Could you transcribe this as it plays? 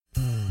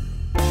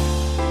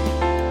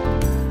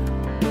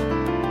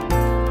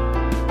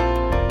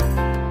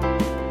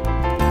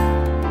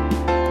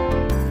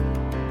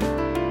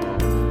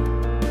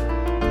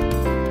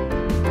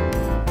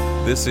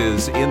This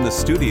is In the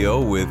Studio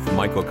with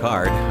Michael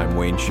Card. I'm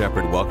Wayne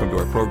Shepherd. Welcome to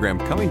our program,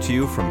 coming to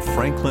you from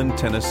Franklin,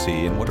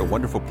 Tennessee. And what a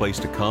wonderful place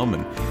to come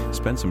and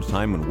spend some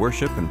time in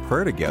worship and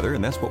prayer together.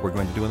 And that's what we're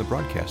going to do in the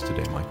broadcast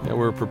today, Michael. Yeah,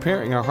 we're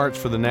preparing our hearts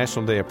for the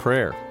National Day of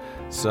Prayer.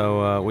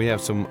 So we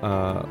have some.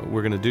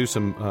 We're going to do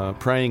some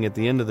praying at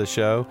the end of the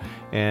show,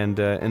 and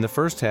in the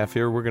first half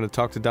here, we're going to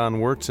talk to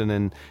Don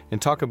Wurtson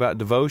and talk about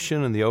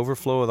devotion and the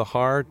overflow of the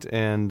heart,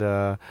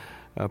 and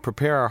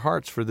prepare our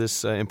hearts for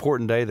this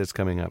important day that's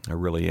coming up. I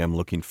really am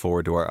looking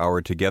forward to our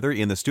hour together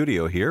in the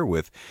studio here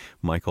with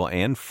Michael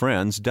and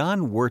friends.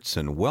 Don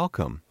Wurtson,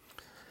 welcome.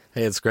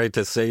 Hey, it's great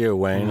to see you,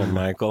 Wayne and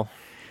Michael.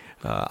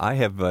 I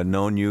have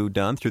known you,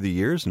 Don, through the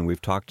years, and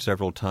we've talked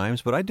several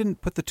times, but I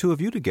didn't put the two of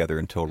you together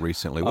until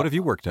recently. What have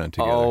you worked on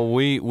together? Oh,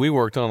 we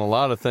worked on a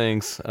lot of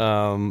things.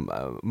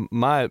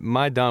 My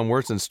Don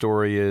Wurtson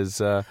story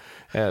is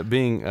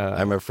being...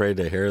 I'm afraid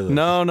to hear this.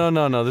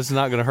 No. This is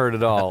not going to hurt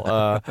at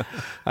all.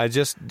 I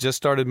just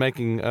started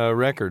making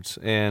records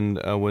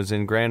and was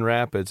in Grand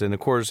Rapids, and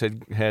of course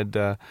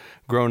had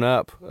grown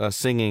up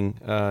singing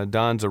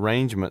Don's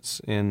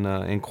arrangements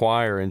in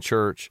choir and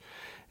church.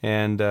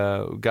 And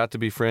got to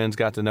be friends,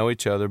 got to know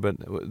each other. But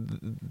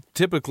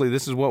typically,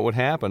 this is what would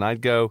happen.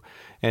 I'd go,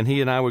 and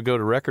he and I would go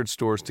to record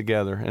stores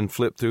together and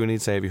flip through, and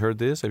he'd say, "Have you heard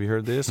this? Have you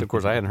heard this?" Of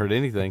course, I hadn't heard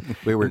anything.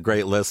 We were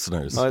great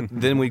listeners.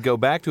 Then we'd go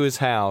back to his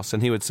house,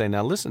 and he would say,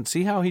 "Now listen,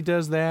 see how he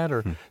does that,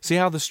 or see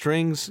how the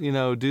strings,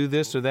 do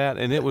this or that."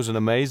 And it was an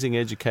amazing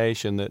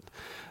education that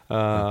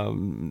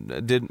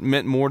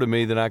meant more to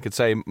me than I could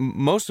say.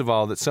 Most of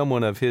all, that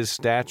someone of his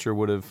stature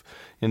would have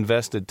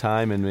invested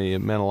time in me. It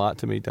meant a lot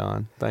to me,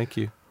 Don. Thank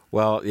you.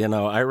 Well,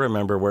 I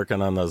remember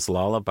working on those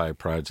lullaby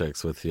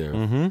projects with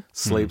you.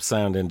 Sleep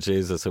Sound in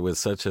Jesus. It was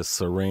such a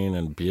serene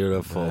and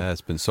beautiful. Yeah,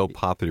 it's been so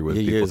popular with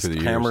you people used through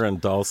the years. hammer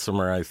and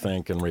dulcimer, I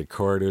think, and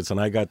recorders,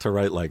 and I got to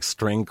write like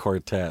string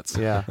quartets.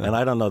 Yeah. And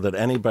I don't know that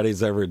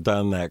anybody's ever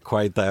done that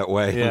quite that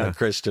way in the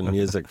Christian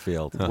music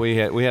field. We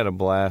had a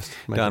blast.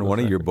 Don, one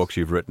of your books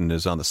you've written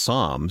is on the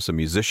Psalms. A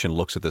musician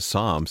looks at the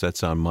Psalms.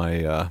 That's on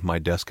my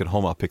desk at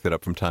home. I'll pick that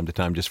up from time to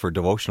time just for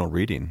devotional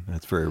reading.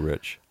 That's very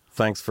rich.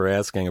 Thanks for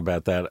asking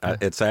about that.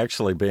 It's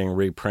actually being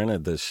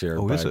reprinted this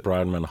year by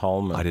Broadman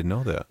Holman. I didn't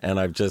know that. And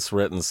I've just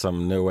written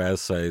some new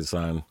essays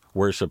on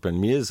worship and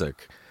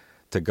music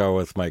to go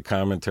with my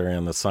commentary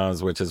on the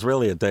Psalms, which is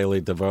really a daily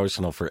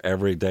devotional for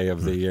every day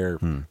of the year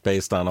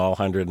based on all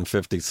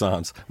 150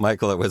 Psalms.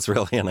 Michael, it was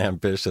really an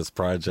ambitious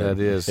project. That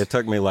is. It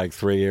took me like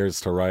 3 years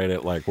to write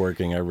it, like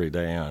working every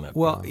day on it.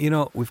 Well,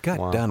 we've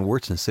got Don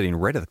Wurtson sitting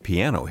right at the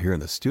piano here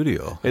in the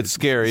studio. It's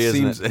scary,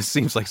 isn't it? It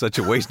seems like such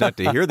a waste not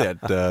to hear that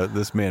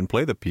this man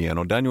play the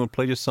piano. Don, you want to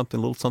play just a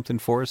little something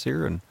for us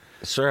here?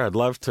 Sure, I'd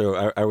love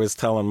to. I was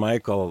telling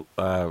Michael,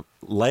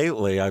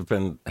 lately I've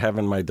been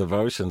having my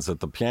devotions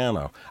at the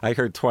piano. I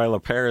heard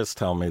Twyla Paris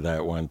tell me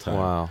that one time.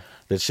 Wow.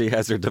 That she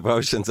has her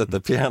devotions at the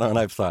piano, and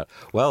I've thought,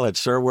 well, it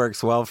sure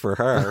works well for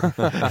her.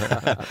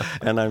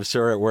 And I'm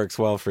sure it works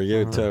well for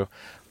you, too.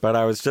 But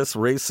I was just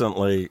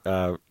recently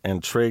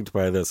intrigued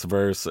by this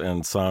verse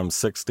in Psalm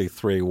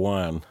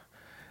 63:1,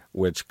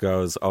 which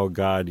goes, "O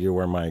God, you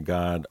are my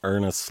God,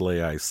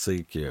 earnestly I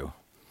seek you.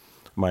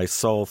 My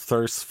soul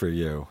thirsts for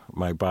you,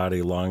 my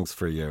body longs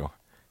for you,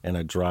 in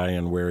a dry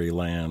and weary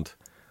land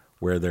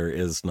where there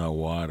is no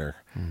water."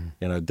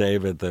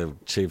 David, the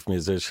chief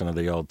musician of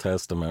the Old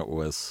Testament,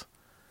 was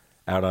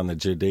out on the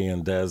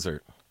Judean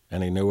desert,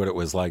 and he knew what it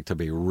was like to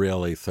be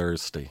really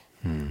thirsty.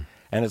 And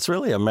it's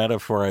really a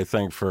metaphor, I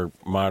think, for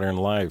modern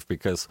life,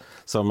 because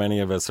so many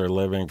of us are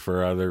living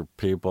for other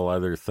people,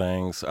 other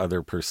things,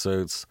 other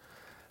pursuits,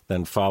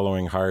 than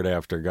following hard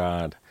after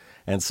God.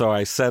 And so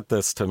I set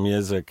this to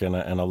music in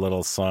a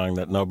little song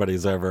that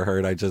nobody's ever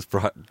heard. I just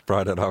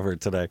brought it over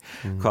today,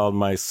 called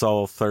 "My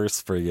Soul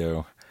Thirsts for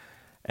You."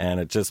 And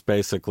it just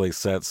basically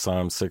sets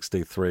Psalm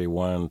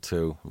 63:1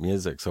 to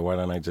music. So why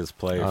don't I just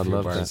play a few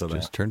bars of that?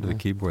 Just turn to the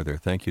keyboard there.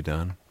 Thank you,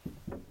 Don.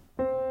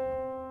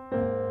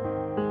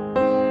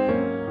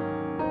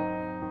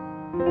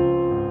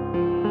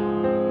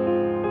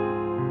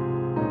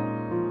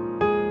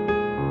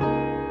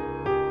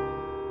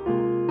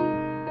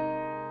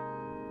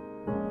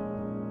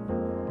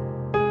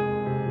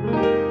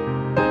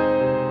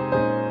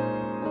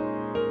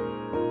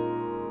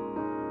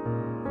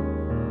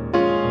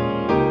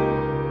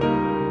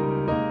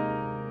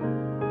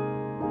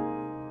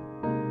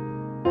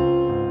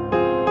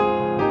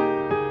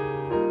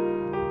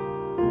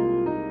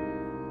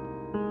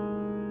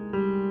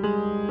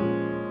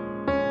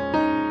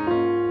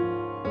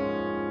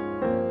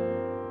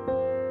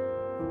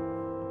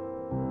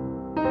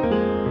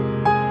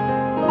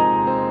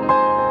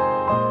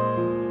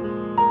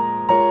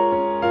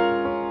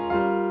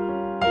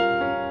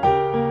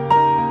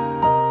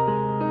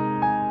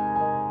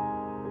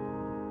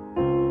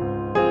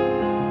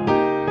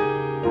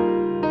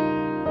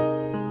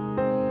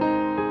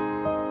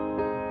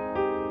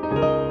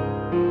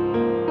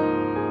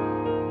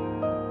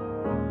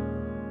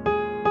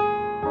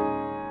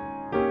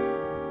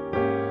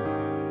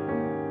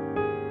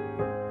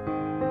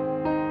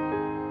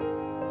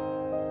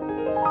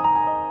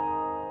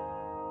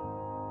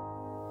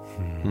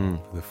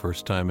 The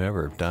first time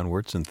ever. Don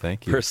Wurtson,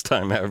 thank you. First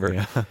time ever.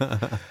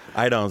 Yeah.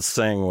 I don't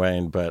sing,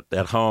 Wayne, but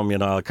at home,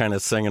 I'll kind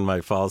of sing in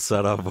my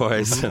falsetto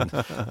voice and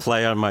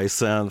play on my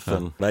synth.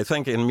 And I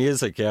think in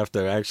music, you have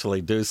to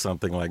actually do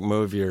something like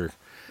move your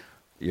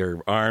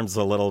arms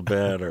a little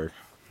bit or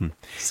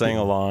sing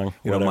along.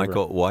 Whatever.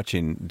 Michael,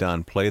 watching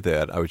Don play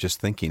that, I was just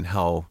thinking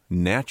how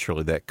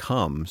naturally that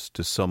comes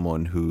to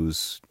someone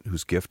whose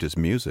gift is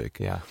music.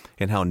 Yeah.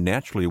 And how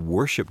naturally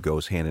worship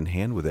goes hand in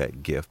hand with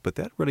that gift. But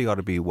that really ought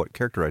to be what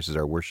characterizes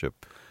our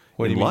worship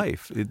in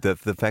life. The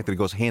fact that it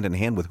goes hand in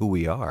hand with who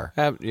we are.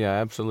 Yeah,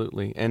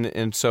 absolutely.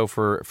 And so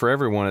for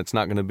everyone, it's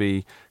not going to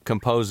be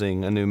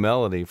composing a new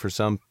melody. For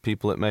some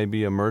people, it may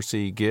be a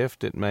mercy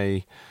gift. It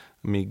may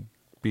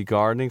be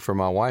gardening. For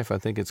my wife, I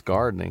think it's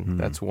gardening.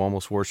 That's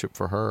almost worship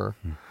for her.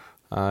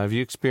 Have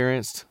you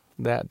experienced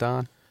that,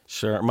 Don?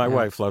 Sure. My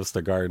wife loves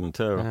to garden,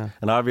 too. Yeah.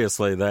 And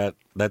obviously,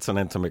 that's an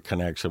intimate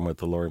connection with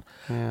the Lord.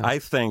 Yeah. I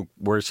think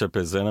worship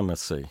is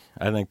intimacy.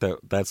 I think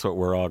that's what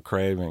we're all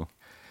craving.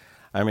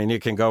 I mean, you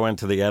can go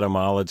into the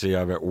etymology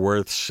of it,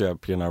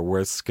 worthship,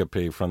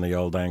 worthscapy from the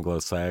Old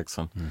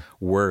Anglo-Saxon.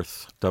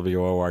 Worth,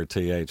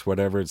 W-O-R-T-H,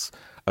 whatever it's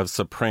of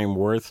supreme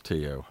worth to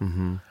you.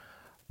 Mm-hmm.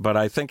 But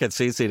I think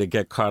it's easy to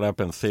get caught up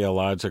in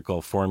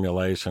theological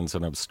formulations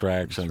and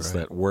abstractions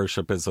that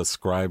worship is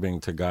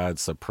ascribing to God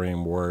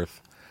supreme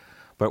worth.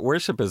 But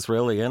worship is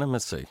really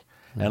intimacy.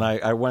 Mm-hmm. And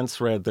I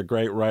once read the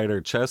great writer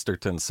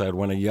Chesterton said,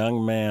 when a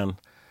young man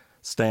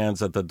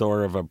stands at the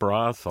door of a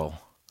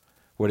brothel,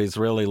 what he's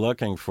really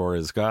looking for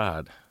is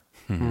God.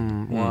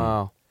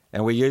 Wow.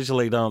 And we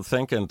usually don't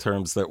think in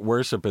terms that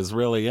worship is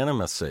really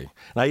intimacy.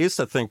 And I used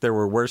to think there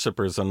were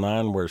worshipers and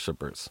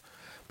non-worshipers.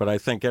 But I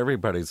think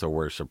everybody's a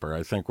worshiper.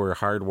 I think we're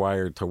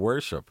hardwired to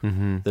worship.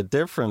 Mm-hmm. The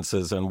difference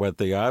is in what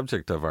the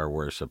object of our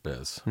worship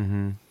is.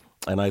 Mm-hmm.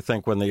 And I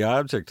think when the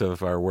object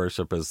of our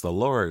worship is the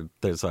Lord,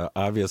 there's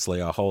obviously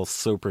a whole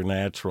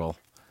supernatural,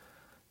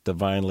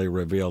 divinely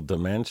revealed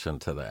dimension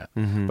to that.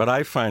 Mm-hmm. But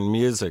I find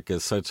music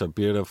is such a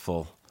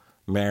beautiful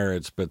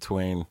marriage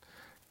between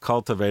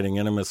cultivating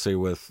intimacy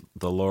with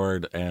the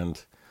Lord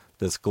and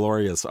this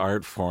glorious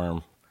art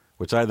form,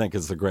 which I think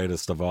is the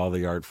greatest of all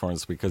the art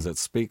forms because it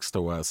speaks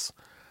to us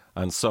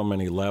on so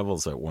many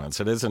levels at once.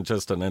 It isn't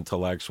just an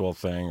intellectual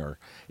thing or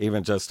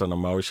even just an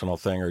emotional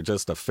thing or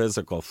just a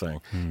physical thing.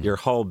 Your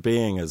whole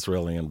being is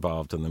really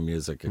involved in the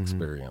music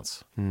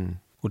experience.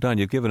 Well, Don,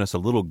 you've given us a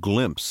little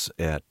glimpse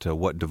at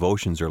what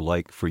devotions are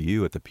like for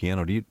you at the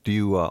piano. Do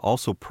you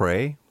also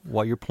pray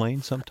while you're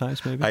playing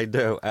sometimes, maybe? I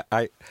do.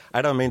 I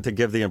don't mean to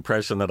give the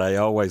impression that I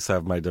always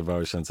have my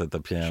devotions at the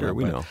piano. Sure,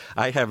 we know.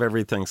 I have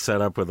everything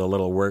set up with a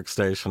little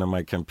workstation and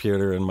my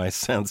computer and my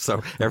synth,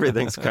 so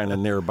everything's kind of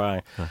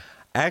nearby.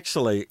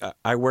 Actually,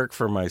 I work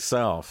for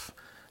myself,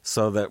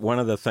 so that one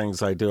of the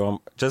things I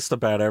do just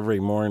about every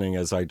morning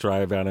as I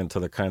drive out into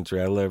the country,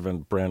 I live in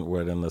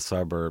Brentwood in the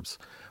suburbs,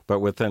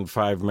 but within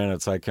 5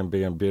 minutes I can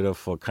be in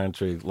beautiful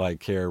country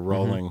like here,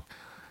 rolling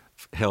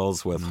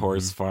hills with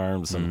horse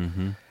farms.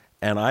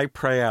 And I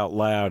pray out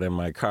loud in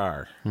my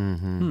car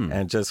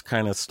and just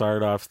kind of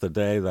start off the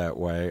day that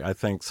way. I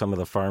think some of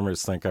the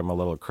farmers think I'm a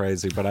little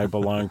crazy, but I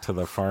belong to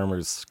the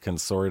Farmers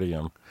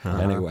Consortium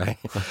anyway.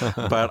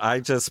 But I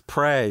just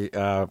pray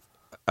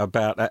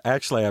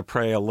I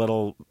pray a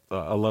little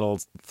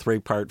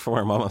 3-part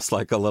form, almost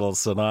like a little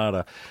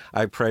sonata.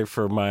 I pray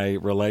for my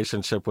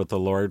relationship with the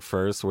Lord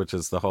first, which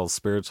is the whole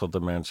spiritual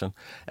dimension.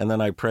 And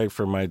then I pray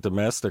for my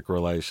domestic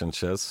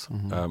relationships,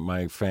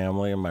 my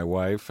family and my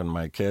wife and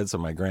my kids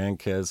and my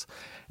grandkids,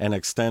 and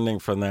extending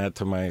from that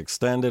to my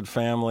extended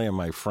family and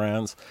my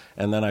friends.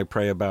 And then I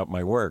pray about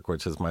my work,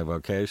 which is my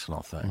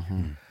vocational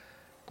thing.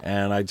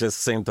 And I just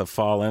seem to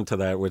fall into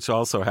that, which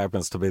also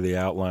happens to be the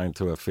outline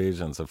to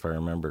Ephesians, if I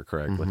remember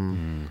correctly.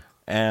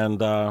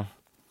 And I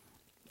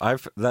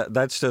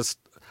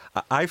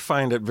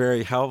find it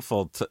very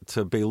helpful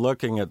to be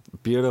looking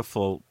at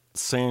beautiful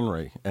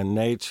scenery and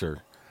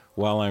nature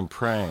while I'm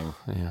praying.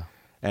 Yeah.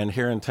 And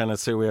here in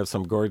Tennessee, we have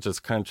some gorgeous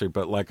country,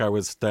 but like I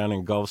was down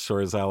in Gulf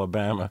Shores,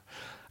 Alabama,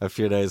 a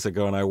few days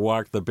ago, and I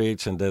walked the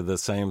beach and did the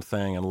same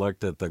thing and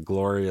looked at the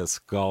glorious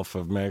Gulf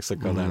of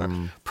Mexico,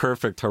 that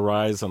perfect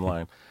horizon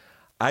line.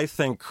 I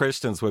think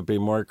Christians would be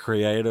more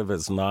creative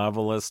as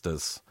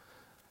novelists,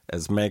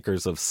 as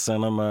makers of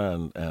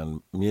cinema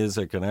and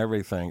music and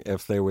everything,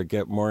 if they would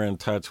get more in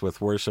touch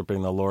with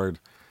worshiping the Lord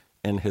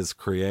in His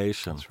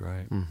creation. That's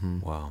right.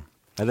 Wow.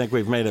 I think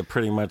we've made it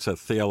pretty much a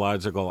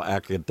theological,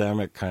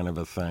 academic kind of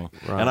a thing.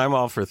 Right. And I'm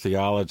all for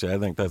theology. I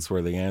think that's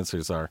where the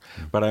answers are.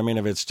 But I mean,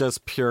 if it's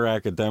just pure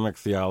academic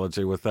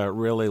theology without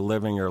really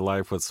living your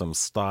life with some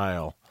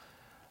style,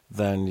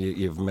 then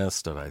you've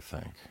missed it, I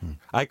think.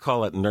 I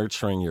call it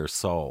nurturing your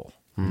soul.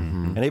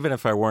 And even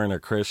if I weren't a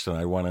Christian,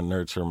 I want to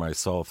nurture my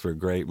soul through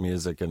great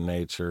music and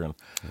nature.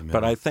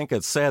 But I think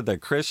it's sad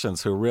that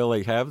Christians who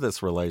really have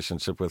this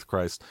relationship with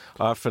Christ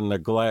often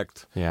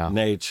neglect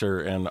nature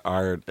and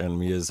art and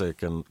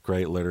music and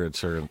great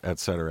literature, et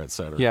cetera, et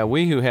cetera. Yeah,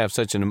 we who have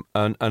such an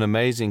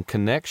amazing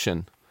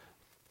connection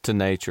to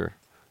nature,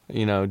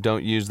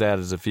 don't use that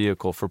as a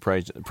vehicle for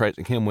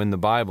praising Him when the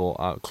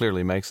Bible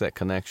clearly makes that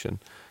connection.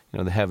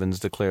 The heavens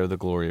declare the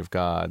glory of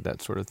God,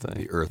 that sort of thing.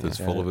 The earth is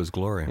full of His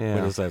glory. Yeah.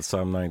 What is that,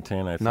 Psalm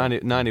 19, I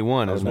think?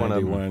 91 is one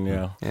of them. 91,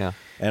 yeah. Yeah.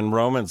 And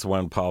Romans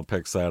 1, Paul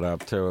picks that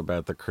up, too,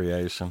 about the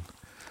creation.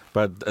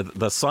 But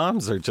the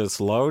Psalms are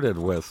just loaded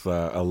with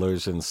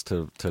allusions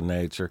to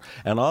nature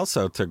and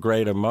also to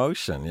great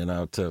emotion,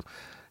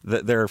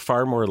 there are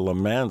far more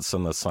laments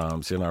in the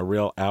Psalms,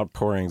 real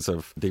outpourings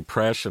of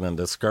depression and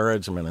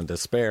discouragement and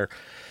despair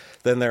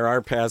than there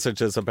are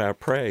passages about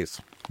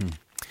praise.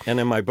 And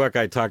in my book,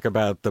 I talk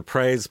about the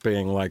praise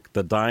being like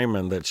the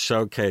diamond that's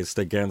showcased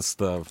against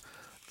the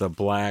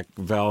black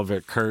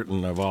velvet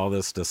curtain of all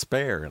this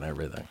despair and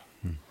everything.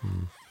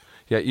 Mm-hmm.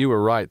 Yeah, you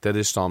were right. That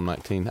is Psalm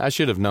 19. I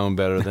should have known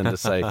better than to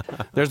say,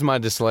 there's my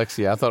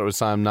dyslexia. I thought it was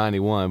Psalm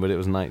 91, but it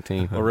was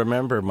 19. Well,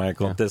 remember,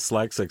 Michael,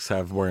 dyslexics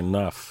have more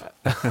enough.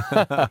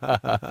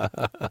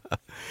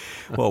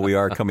 Well, we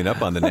are coming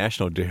up on the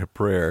National Day of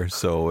Prayer,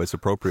 so it's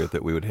appropriate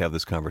that we would have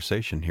this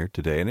conversation here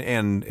today.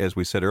 And as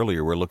we said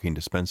earlier, we're looking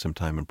to spend some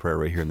time in prayer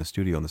right here in the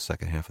studio in the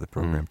second half of the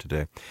program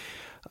today.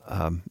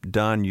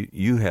 Don,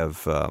 you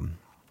have, I'm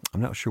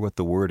not sure what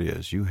the word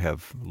is, you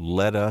have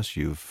led us,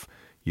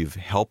 You've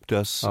helped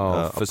us,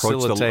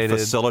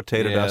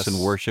 facilitated us in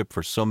worship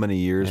for so many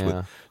years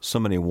with so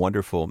many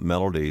wonderful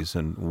melodies.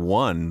 And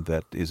one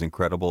that is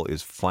incredible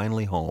is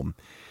Finally Home.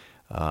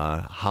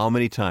 How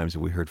many times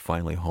have we heard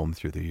Finally Home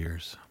through the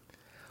years?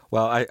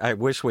 Well, I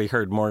wish we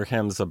heard more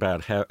hymns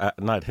about,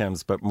 not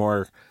hymns, but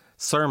more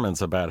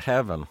sermons about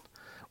heaven.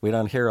 We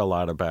don't hear a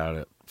lot about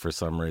it for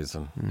some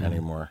reason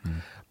anymore.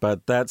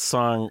 But that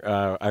song,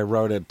 I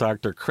wrote at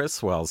Dr.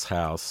 Criswell's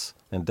house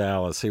in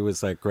Dallas. He was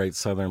that great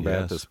Southern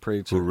Baptist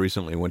preacher. Who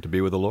recently went to be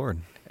with the Lord.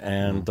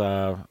 And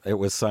it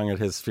was sung at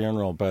his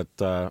funeral. But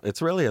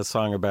it's really a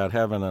song about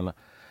heaven. And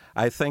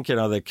I think,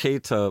 the key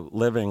to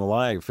living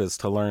life is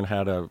to learn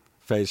how to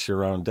face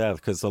your own death,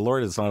 because the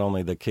Lord is not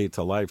only the key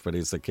to life, but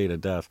He's the key to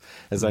death.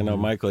 As I know,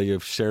 Michael,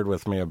 you've shared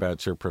with me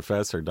about your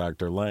professor,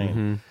 Dr.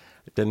 Lane.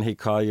 Didn't he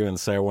call you and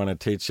say, I want to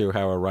teach you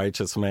how a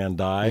righteous man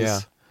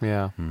dies?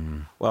 Yeah.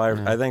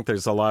 Well, I think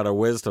there's a lot of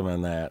wisdom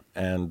in that.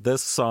 And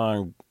this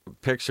song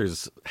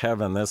pictures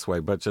heaven this way,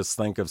 but just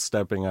think of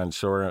stepping on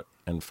shore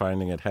and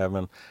finding it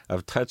heaven,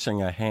 of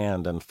touching a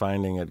hand and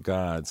finding it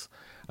God's,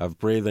 of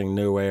breathing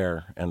new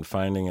air and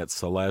finding it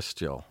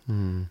celestial,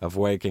 of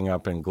waking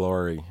up in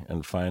glory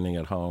and finding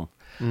it home.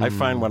 I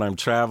find when I'm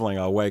traveling,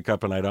 I'll wake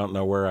up and I don't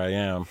know where I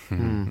am.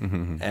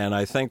 And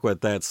I think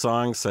what that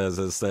song says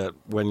is that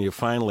when you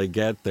finally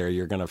get there,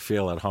 you're going to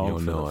feel at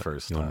home for the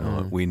first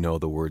time. We know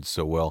the words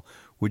so well.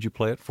 Would you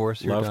play it for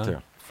us here, Love Don?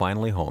 to.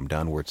 Finally Home,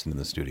 Don Wurtzen in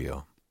the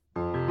studio.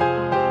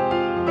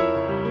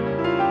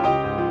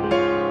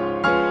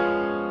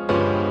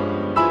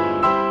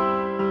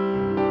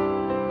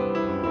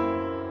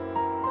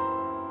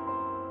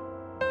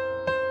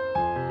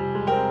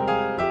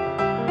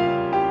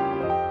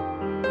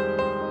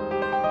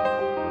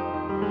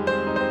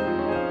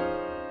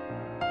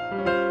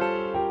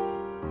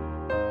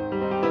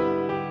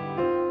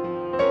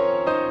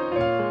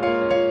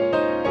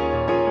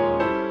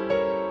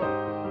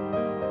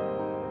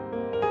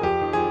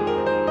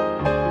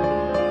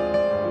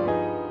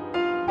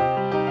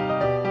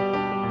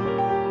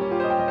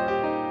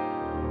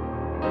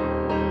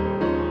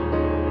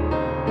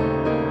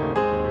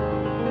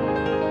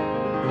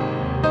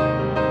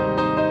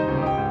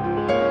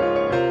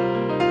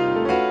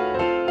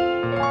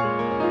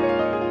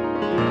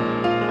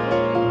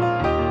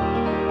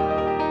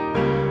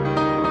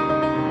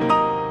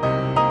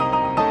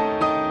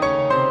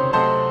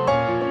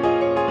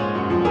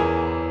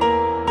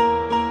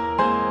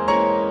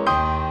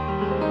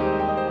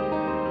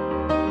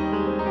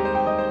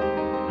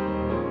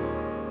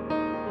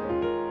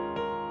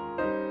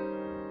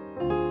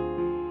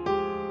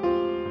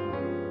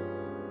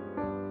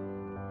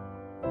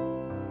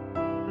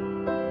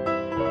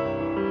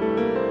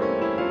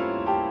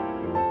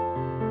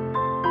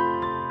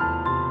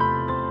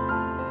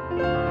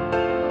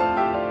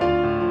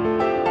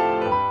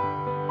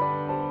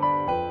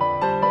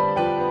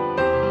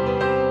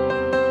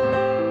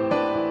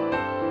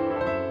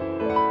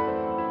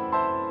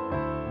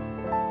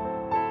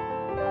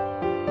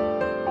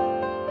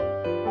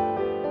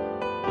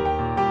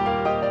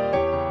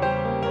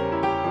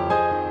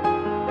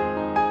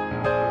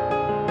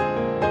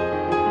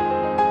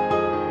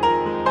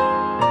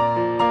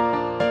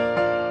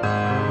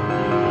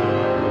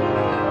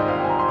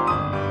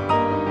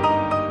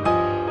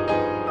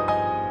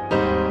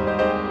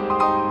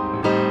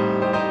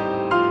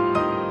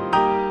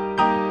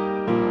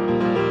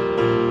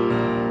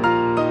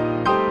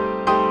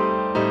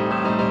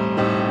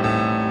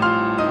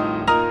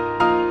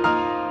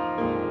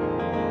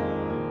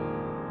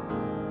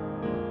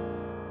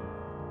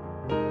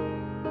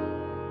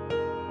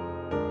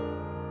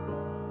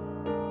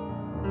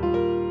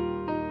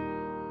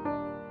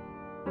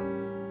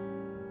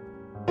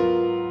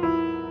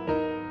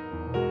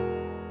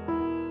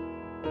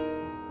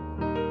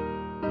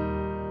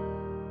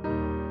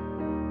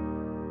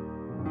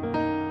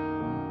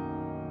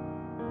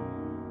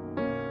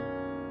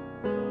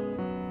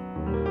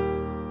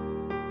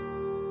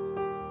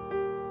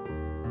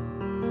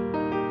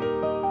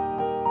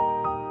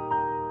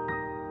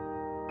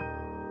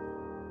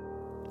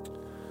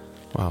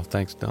 Wow,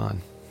 thanks,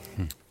 Don.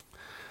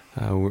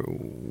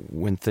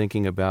 When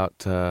thinking about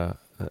the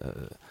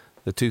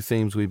two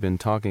themes we've been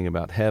talking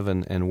about,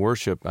 heaven and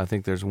worship, I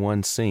think there's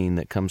one scene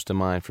that comes to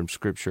mind from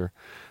Scripture.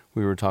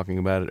 We were talking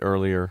about it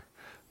earlier,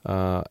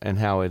 and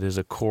how it is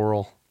a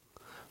choral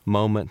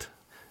moment.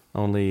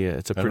 Only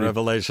it's a pretty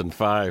Revelation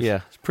 5.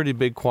 Yeah, it's a pretty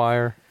big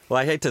choir. Well,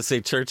 I hate to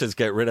see churches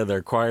get rid of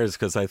their choirs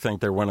because I think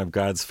they're one of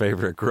God's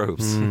favorite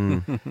groups.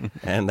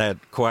 And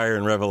that choir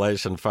in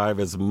Revelation 5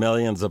 is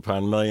millions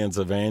upon millions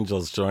of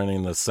angels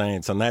joining the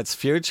saints. And that's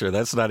future.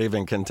 That's not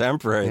even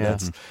contemporary. Yeah.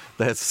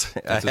 That's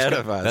ahead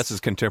of us. That's as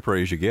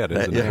contemporary as you get,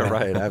 isn't it? Yeah,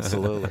 right.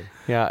 Absolutely.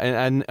 Yeah,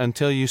 and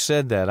until you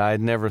said that, I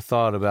had never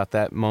thought about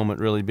that moment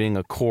really being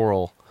a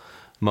choral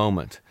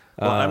moment.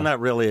 Well, I'm not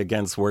really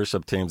against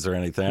worship teams or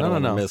anything. I don't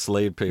want to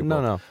mislead people.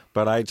 No.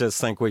 But I just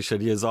think we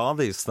should use all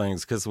these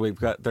things because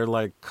they're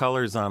like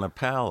colors on a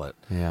palette.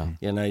 Yeah.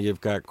 You know,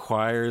 you've got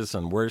choirs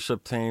and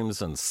worship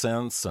teams and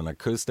synths and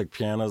acoustic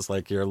pianos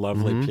like your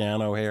lovely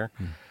piano here.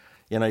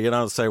 You know, you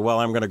don't say, well,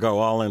 I'm going to go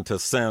all into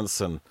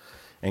synths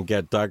and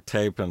get duct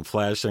tape and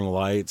flashing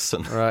lights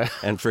and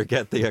and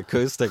forget the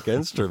acoustic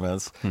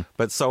instruments.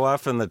 But so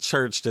often the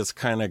church just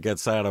kind of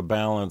gets out of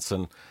balance.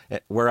 And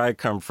where I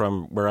come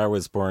from, where I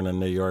was born in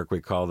New York, we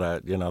call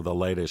that, you know, the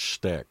latest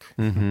shtick.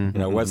 You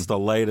know, what's the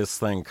latest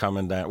thing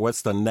coming down?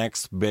 What's the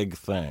next big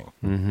thing?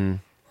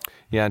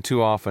 Yeah, and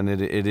too often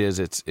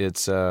it's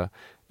what's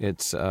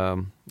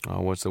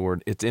the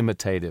word? It's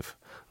imitative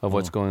of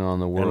what's going on in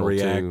the world. And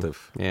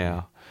reactive. Too.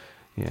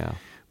 Yeah.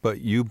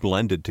 But you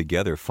blended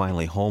together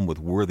finally home with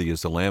 "Worthy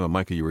is the Lamb," and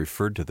Michael, you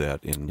referred to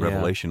that in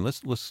Revelation.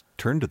 Let's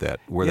turn to that,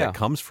 where that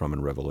comes from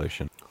in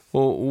Revelation.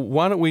 Well,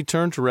 why don't we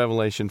turn to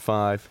Revelation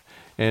 5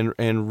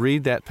 and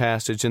read that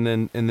passage, and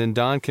then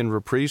Don can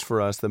reprise for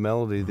us the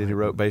melody that he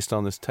wrote based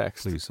on this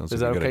text. Please, sounds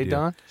is like that a good okay, idea.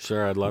 Don?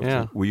 Sure, I'd love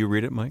to. Will you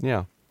read it, Mike?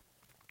 Yeah.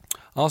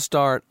 I'll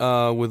start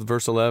with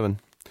verse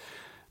 11.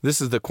 This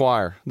is the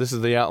choir. This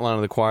is the outline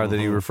of the choir that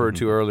he referred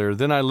to earlier.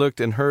 Then I looked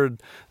and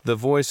heard the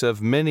voice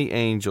of many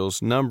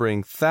angels,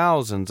 numbering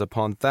thousands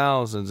upon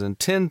thousands and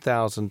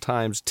 10,000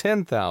 times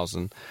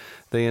 10,000.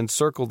 They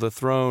encircled the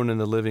throne and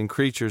the living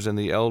creatures and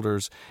the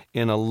elders.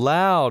 In a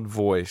loud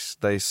voice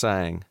they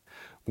sang,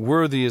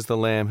 "Worthy is the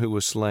Lamb who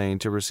was slain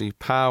to receive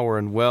power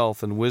and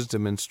wealth and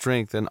wisdom and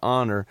strength and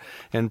honor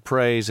and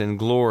praise and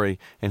glory."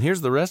 And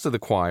here's the rest of the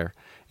choir.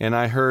 And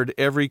I heard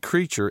every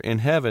creature in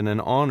heaven and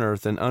on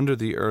earth and under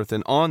the earth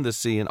and on the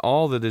sea and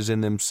all that is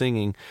in them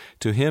singing,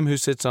 "To him who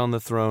sits on the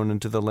throne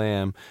and to the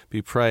Lamb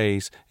be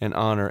praise and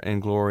honor and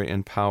glory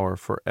and power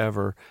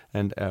forever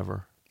and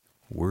ever."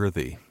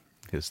 Worthy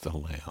is the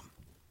Lamb.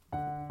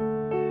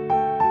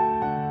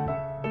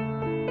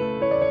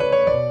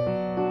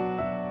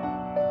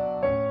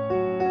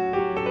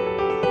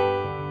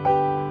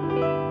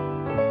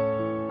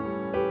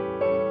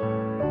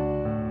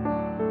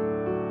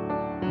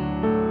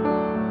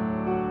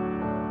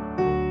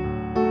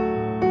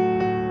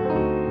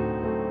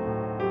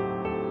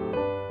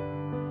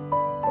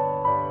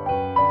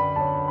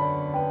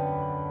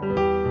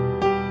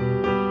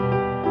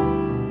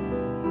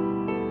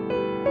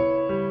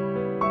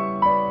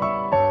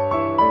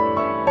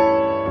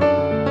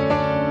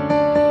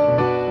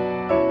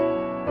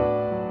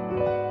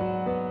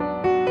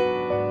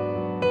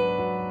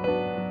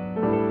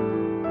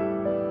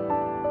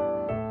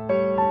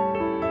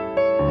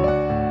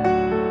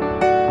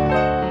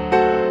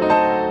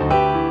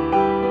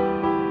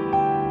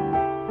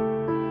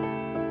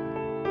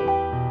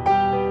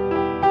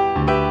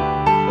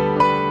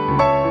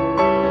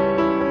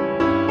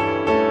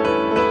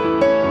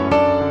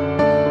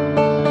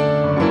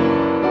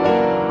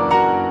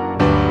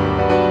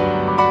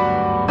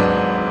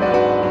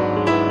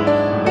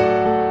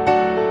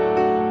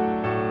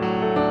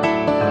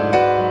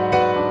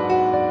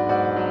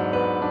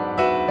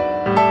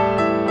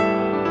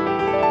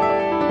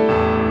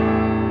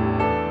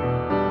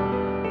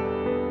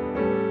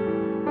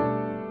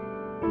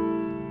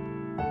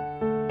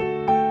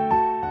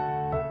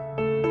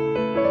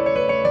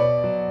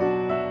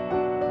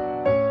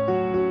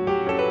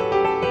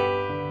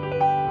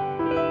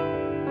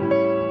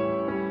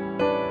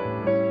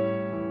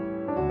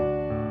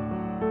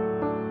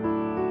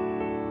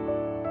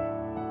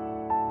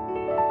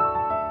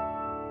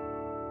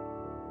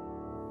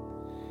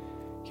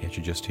 Can't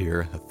you just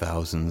hear the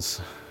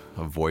thousands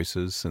of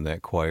voices in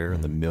that choir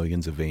and the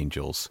millions of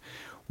angels?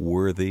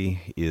 Worthy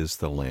is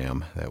the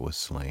Lamb that was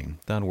slain.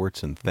 Don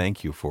Wurtson,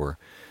 thank you for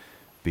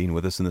being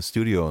with us in the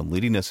studio and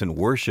leading us in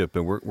worship.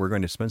 And we're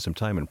going to spend some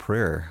time in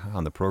prayer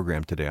on the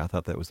program today. I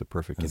thought that was the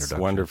perfect introduction.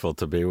 It's wonderful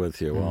to be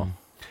with you all.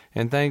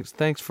 And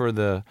thanks for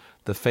the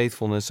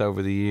faithfulness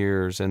over the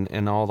years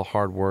and all the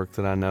hard work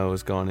that I know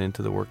has gone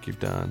into the work you've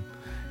done.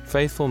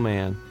 Faithful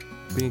man,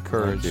 be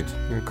encouraged.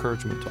 Your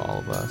encouragement to all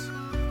of us.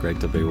 Great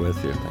to be with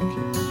you. Thank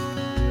you.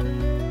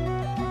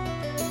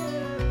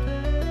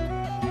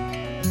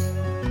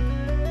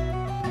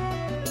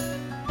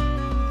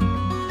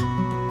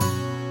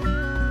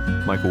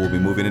 Michael, we'll be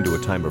moving into a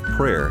time of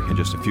prayer in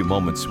just a few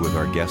moments with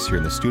our guests here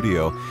in the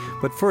studio.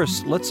 But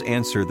first, let's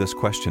answer this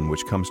question,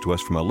 which comes to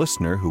us from a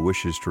listener who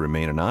wishes to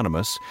remain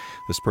anonymous.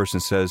 This person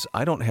says,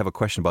 I don't have a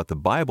question about the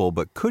Bible,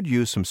 but could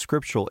use some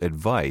scriptural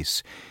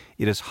advice.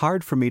 It is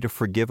hard for me to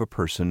forgive a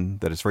person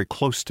that is very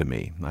close to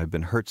me. I've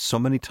been hurt so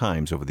many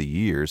times over the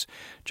years.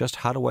 Just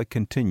how do I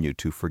continue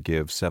to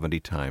forgive 70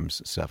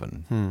 times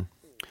 7?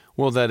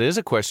 Well, that is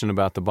a question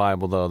about the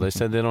Bible, though. They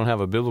said they don't have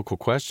a biblical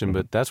question,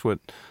 but that's what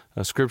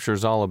Scripture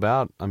is all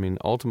about. I mean,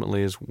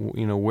 ultimately is,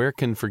 where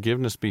can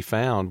forgiveness be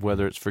found,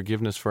 whether it's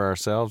forgiveness for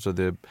ourselves or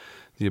the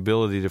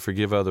ability to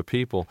forgive other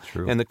people.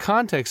 True. And the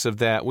context of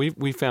that,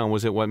 we found,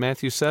 was it what,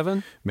 Matthew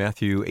 7?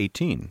 Matthew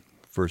 18.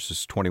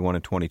 Verses 21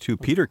 and 22,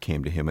 Peter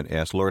came to him and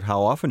asked, Lord,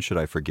 how often should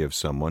I forgive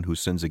someone who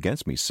sins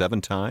against me?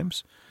 7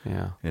 times?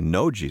 Yeah. And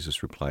no,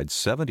 Jesus replied,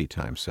 70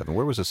 times 7.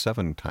 Where was the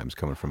 7 times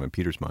coming from in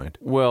Peter's mind?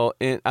 Well,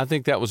 I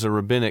think that was a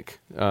rabbinic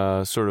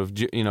sort of,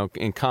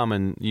 in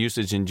common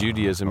usage in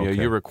Judaism. Okay.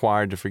 You're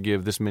required to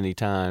forgive this many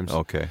times.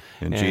 Okay.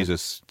 And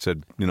Jesus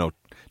said,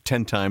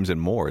 10 times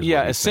and more. Is Yeah,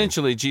 what he's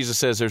essentially, Jesus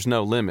says there's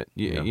no limit,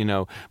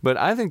 But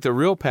I think the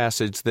real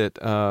passage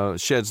that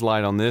sheds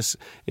light on this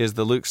is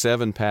the Luke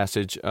 7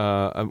 passage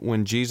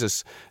when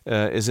Jesus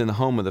is in the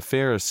home of the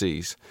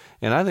Pharisees.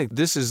 And I think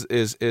this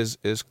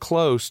is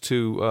close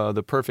to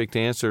the perfect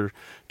answer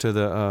to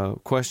the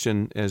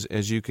question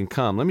as you can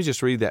come. Let me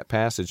just read that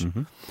passage.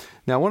 Mm-hmm.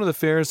 Now, one of the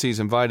Pharisees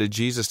invited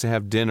Jesus to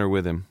have dinner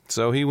with him.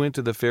 So he went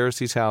to the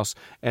Pharisee's house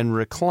and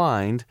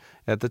reclined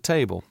at the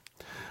table.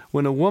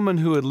 When a woman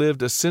who had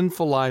lived a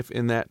sinful life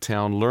in that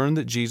town learned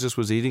that Jesus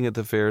was eating at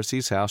the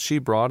Pharisee's house, she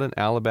brought an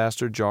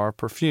alabaster jar of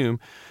perfume,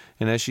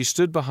 and as she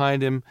stood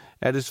behind him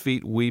at his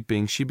feet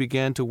weeping, she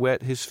began to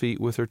wet his feet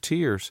with her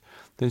tears.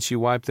 Then she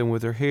wiped them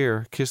with her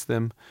hair, kissed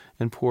them,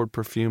 and poured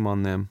perfume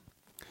on them.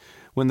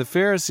 When the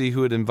Pharisee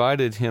who had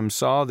invited him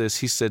saw this,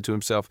 he said to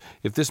himself,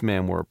 if this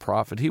man were a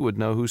prophet, he would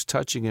know who's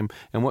touching him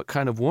and what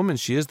kind of woman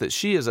she is, that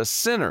she is a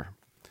sinner.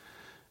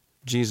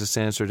 Jesus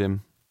answered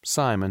him,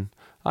 Simon,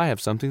 I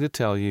have something to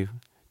tell you.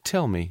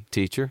 Tell me,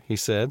 teacher, he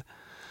said.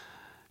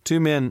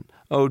 2 men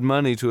owed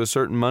money to a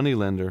certain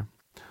moneylender.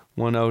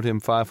 One owed him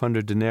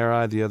 500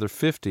 denarii, the other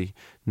 50.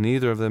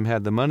 Neither of them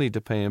had the money to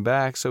pay him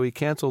back, so he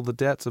canceled the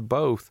debts of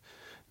both.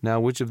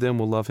 Now which of them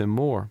will love him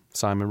more?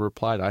 Simon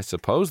replied, I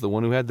suppose the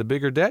one who had the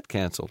bigger debt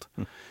canceled.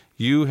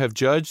 You have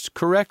judged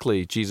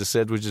correctly, Jesus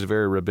said, which is a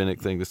very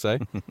rabbinic thing to say.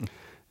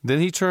 Then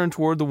he turned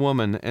toward the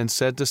woman and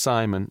said to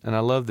Simon, and I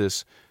love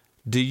this,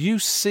 do you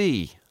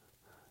see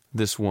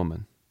this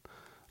woman?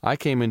 I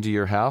came into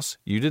your house.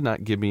 You did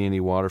not give me any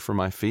water for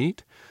my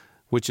feet,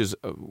 which is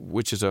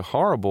a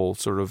horrible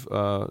sort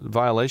of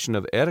violation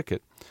of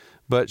etiquette.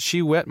 But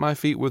she wet my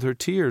feet with her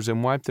tears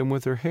and wiped them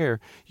with her hair.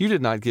 You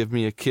did not give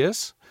me a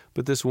kiss,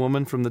 but this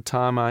woman from the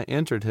time I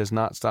entered has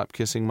not stopped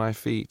kissing my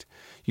feet.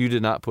 You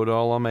did not put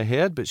oil on my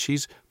head, but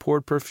she's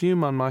poured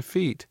perfume on my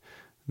feet.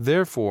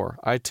 Therefore,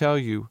 I tell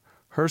you,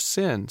 her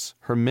sins,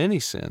 her many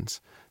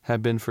sins,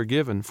 have been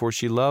forgiven, for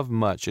she loved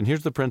much. And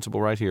here's the principle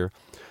right here.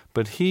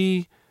 But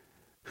he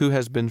who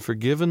has been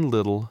forgiven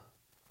little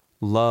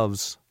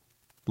loves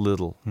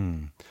little.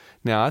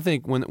 Now, I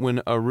think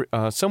when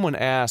someone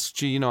asks,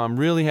 "Gee, I'm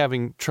really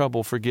having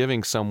trouble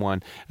forgiving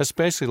someone,"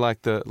 especially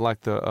like the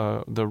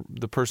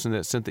person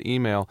that sent the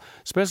email,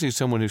 especially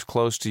someone who's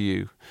close to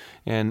you,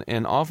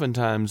 and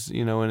oftentimes,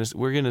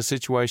 we're in a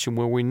situation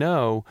where we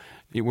know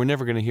we're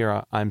never going to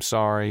hear "I'm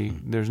sorry."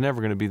 There's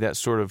never going to be that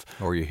sort of,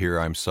 or you hear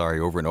 "I'm sorry"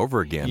 over and over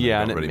again.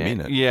 Yeah, and don't really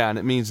mean it. Yeah, and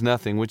it means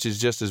nothing, which is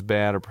just as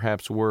bad or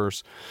perhaps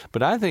worse.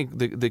 But I think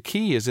the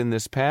key is in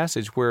this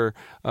passage where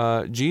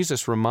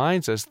Jesus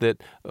reminds us that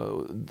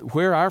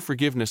where our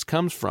forgiveness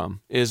comes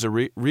from is a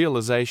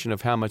realization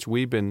of how much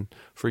we've been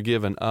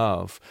forgiven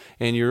of.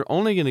 And you're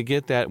only going to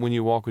get that when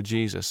you walk with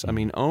Jesus. I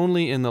mean,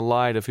 only in the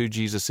light of who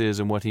Jesus is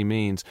and what he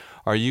means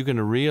are you going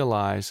to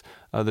realize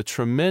the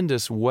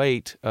tremendous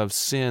weight of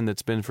sin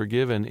that's been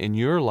forgiven in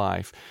your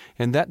life.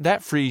 And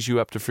that frees you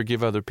up to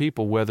forgive other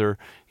people, whether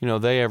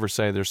they ever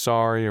say they're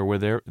sorry or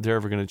whether they're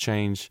ever going to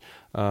change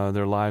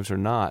their lives or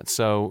not.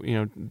 So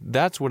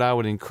that's what I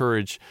would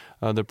encourage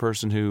the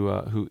person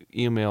who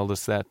emailed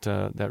us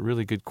that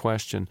really good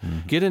question.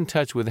 Mm-hmm. Get in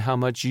touch with how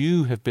much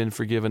you have been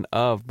forgiven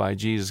of by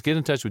Jesus. Get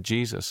in touch with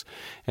Jesus,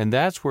 and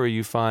that's where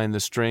you find the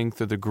strength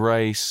or the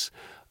grace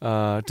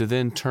to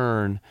then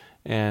turn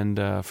and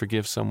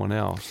forgive someone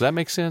else. Does that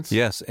make sense?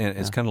 Yes, and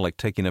it's kind of like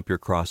taking up your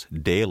cross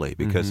daily,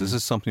 because this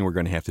is something we're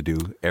going to have to do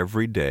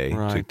every day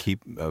to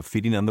keep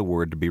feeding on the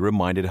Word, to be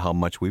reminded how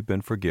much we've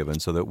been forgiven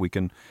so that we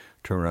can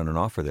turn around and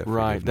offer that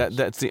forgiveness. Right,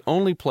 that's the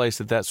only place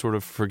that sort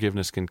of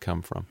forgiveness can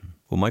come from.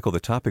 Well, Michael, the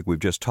topic we've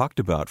just talked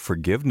about,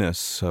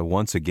 forgiveness,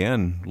 once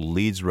again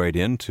leads right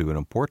into an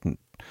important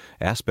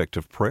aspect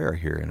of prayer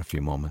here in a few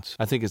moments.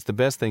 I think it's the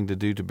best thing to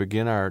do to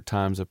begin our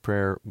times of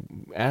prayer,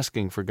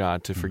 asking for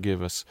God to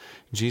forgive us.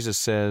 Jesus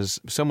says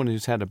someone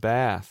who's had a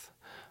bath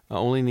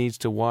only needs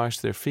to wash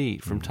their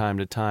feet from time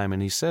to time.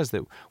 And he says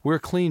that we're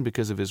clean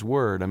because of his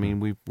word. I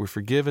mean, we're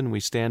forgiven. We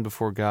stand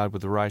before God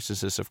with the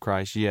righteousness of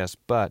Christ, yes.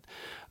 But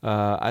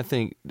I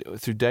think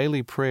through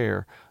daily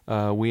prayer,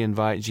 we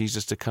invite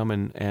Jesus to come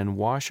and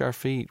wash our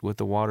feet with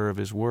the water of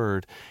his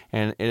word.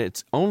 And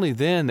it's only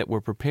then that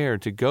we're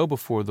prepared to go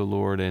before the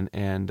Lord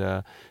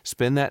and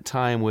spend that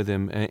time with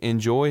him,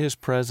 enjoy his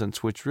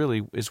presence, which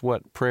really is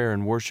what prayer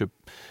and worship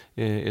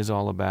is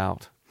all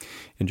about.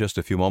 In just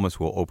a few moments,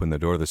 we'll open the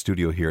door of the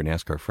studio here and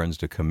ask our friends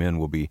to come in.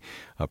 We'll be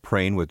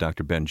praying with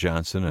Dr. Ben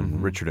Johnson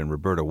and Richard and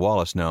Roberta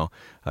Wallace. Now,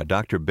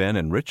 Dr. Ben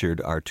and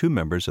Richard are two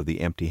members of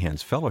the Empty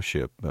Hands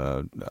Fellowship,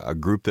 a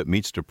group that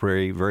meets to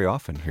pray very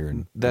often here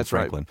in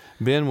Franklin.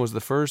 Right. Ben was the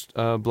first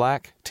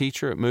black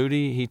teacher at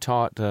Moody. He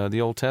taught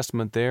the Old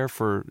Testament there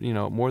for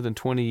more than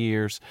 20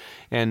 years.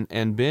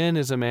 And Ben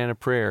is a man of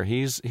prayer.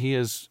 He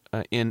is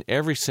in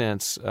every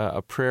sense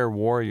a prayer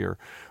warrior.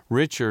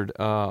 Richard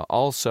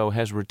also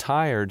has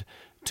retired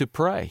to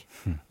pray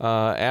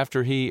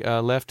after he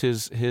left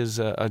his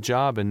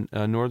job in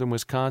northern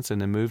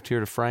Wisconsin and moved here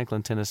to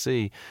Franklin,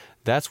 Tennessee.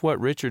 That's what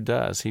Richard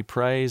does. He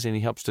prays and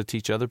he helps to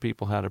teach other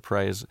people how to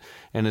pray.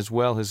 And as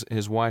well,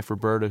 his wife,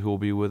 Roberta, who will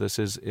be with us,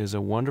 is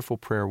a wonderful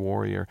prayer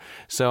warrior.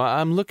 So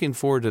I'm looking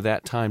forward to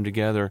that time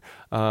together,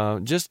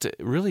 just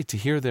to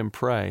hear them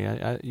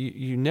pray.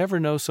 You never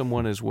know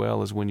someone as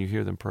well as when you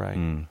hear them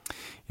pray.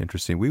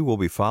 Interesting. We will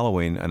be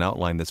following an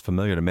outline that's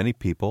familiar to many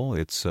people.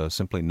 It's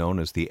simply known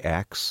as the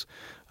ACTS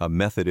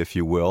method, if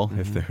you will.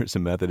 If there's a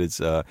method, it's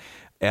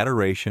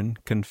adoration,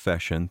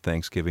 confession,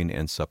 thanksgiving,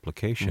 and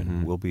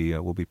supplication. We'll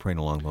be praying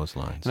along those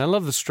lines. And I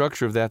love the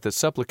structure of that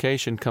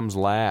supplication comes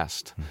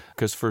last,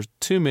 because for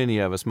too many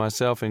of us,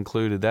 myself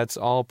included, that's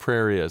all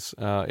prayer is.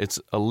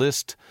 It's a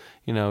list.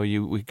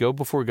 We go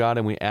before God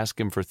and we ask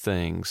him for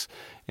things.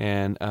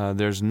 And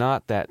there's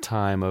not that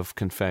time of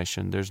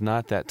confession. There's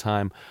not that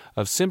time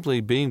of simply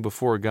being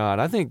before God.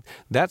 I think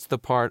that's the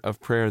part of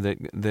prayer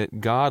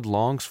that God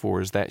longs for,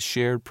 is that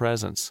shared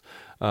presence,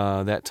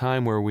 that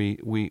time where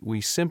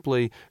we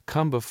simply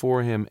come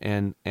before him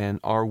and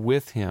are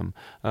with him.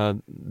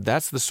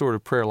 That's the sort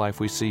of prayer life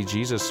we see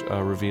Jesus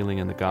revealing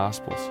in the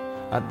Gospels.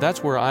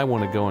 That's where I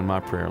want to go in my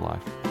prayer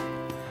life.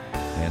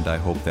 And I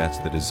hope that's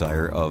the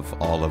desire of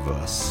all of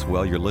us.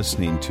 Well, you're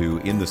listening to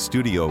In the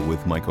Studio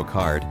with Michael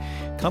Card.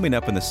 Coming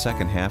up in the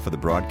second half of the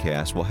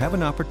broadcast, we'll have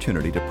an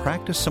opportunity to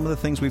practice some of the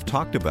things we've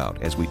talked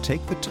about as we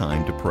take the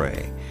time to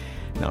pray.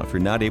 Now, if you're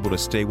not able to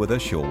stay with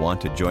us, you'll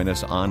want to join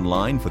us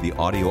online for the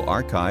audio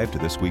archive to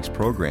this week's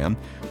program.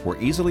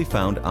 We're easily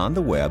found on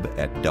the web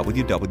at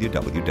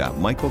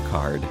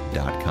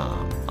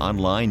www.michaelcard.com.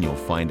 Online, you'll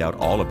find out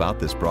all about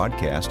this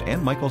broadcast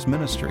and Michael's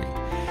ministry.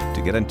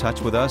 To get in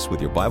touch with us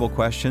with your Bible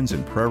questions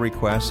and prayer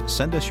requests,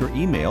 send us your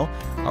email.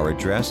 Our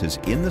address is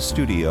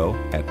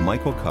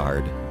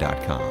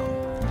inthestudio@michaelcard.com.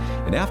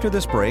 And after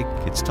this break,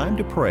 it's time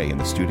to pray in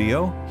the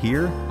studio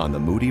here on the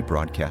Moody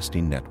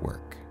Broadcasting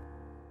Network.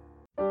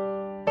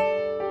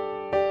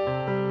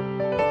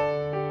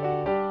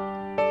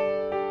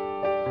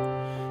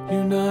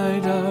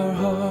 Unite our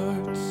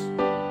hearts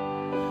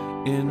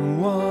in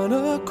one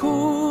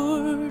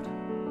accord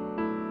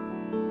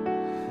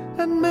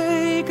and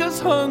make us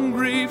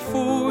hungry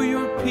for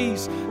your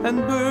peace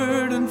and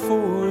burden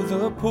for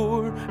the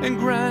poor, and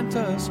grant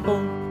us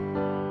hope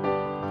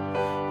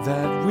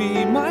that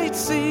we might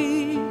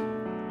see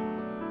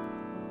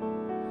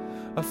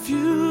a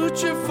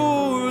future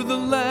for the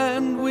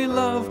land we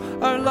love,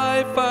 our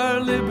life,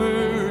 our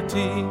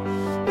liberty.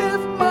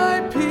 If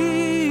my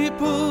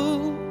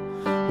people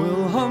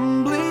will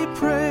humbly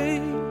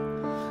pray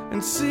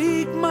and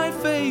seek my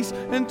face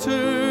and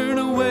turn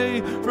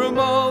away from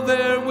all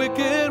their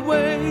wicked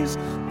ways,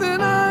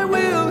 then I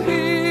will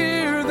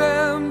hear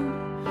them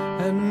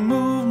and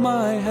move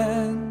my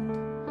hand,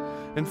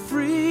 and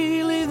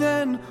freely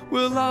then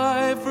will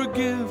I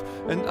forgive,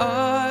 and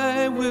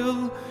I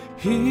will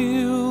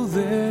heal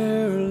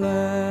their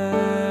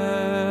land.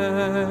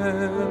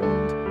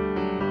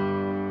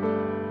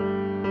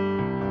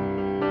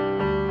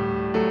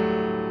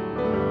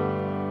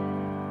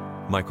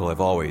 Michael, I've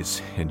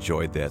always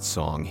enjoyed that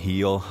song,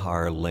 Heal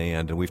Our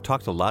Land. And we've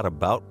talked a lot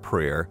about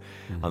prayer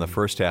on the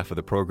first half of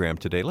the program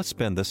today. Let's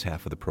spend this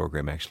half of the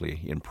program actually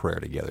in prayer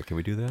together. Can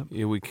we do that?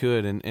 Yeah, we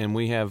could. And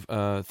we have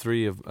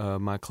three of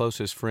my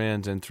closest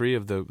friends and three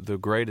of the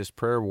greatest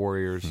prayer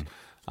warriors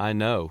I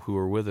know who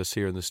are with us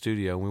here in the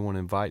studio. We want to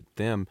invite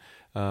them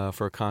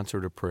for a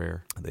concert of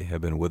prayer. They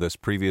have been with us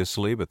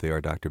previously, but they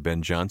are Dr.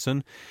 Ben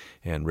Johnson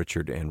and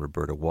Richard and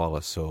Roberta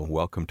Wallace. So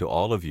welcome to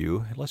all of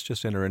you. Let's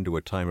just enter into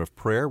a time of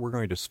prayer. We're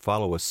going to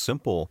follow a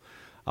simple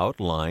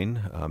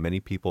outline.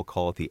 Many people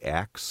call it the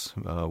ACTS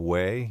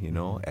way,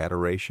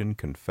 adoration,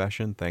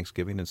 confession,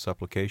 thanksgiving, and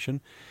supplication.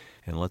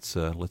 And let's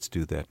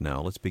do that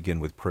now. Let's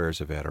begin with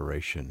prayers of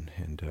adoration.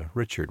 And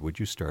Richard, would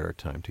you start our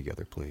time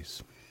together,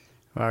 please?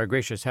 Our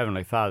gracious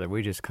Heavenly Father,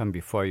 we just come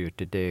before you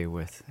today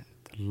with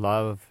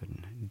love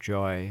and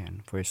joy,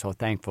 and we're so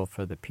thankful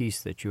for the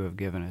peace that you have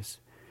given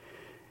us.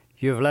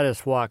 You have let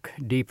us walk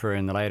deeper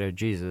in the light of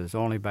Jesus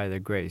only by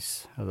the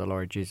grace of the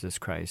Lord Jesus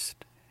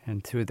Christ.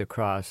 and through the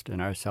cross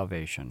and our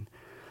salvation.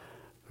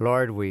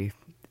 Lord, we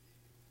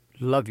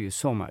love you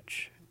so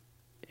much,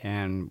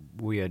 and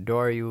we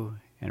adore you,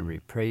 and we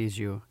praise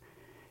you,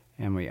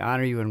 and we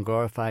honor you and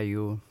glorify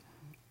you,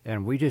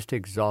 and we just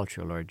exalt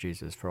you, Lord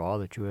Jesus, for all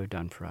that you have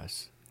done for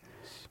us.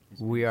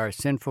 We are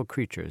sinful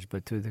creatures,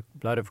 but through the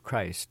blood of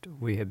Christ,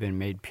 we have been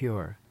made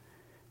pure.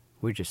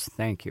 We just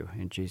thank you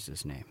in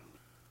Jesus' name.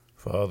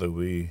 Father,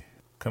 we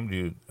come to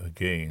you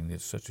again.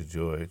 It's such a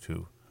joy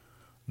to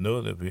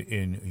know that we're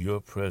in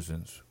your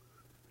presence.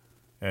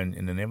 And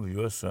in the name of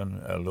your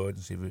Son, our Lord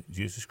and Savior,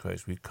 Jesus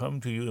Christ, we come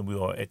to you and we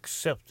are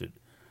accepted.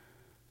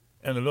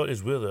 And the Lord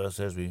is with us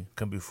as we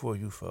come before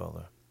you,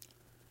 Father.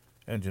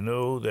 And to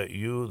know that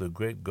you, the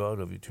great God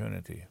of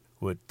eternity,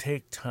 would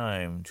take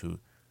time to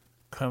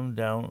come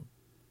down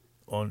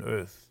on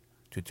earth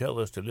to tell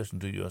us to listen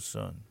to your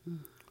Son.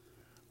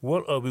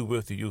 What are we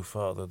worth to you,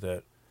 Father,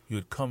 that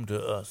you'd come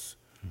to us?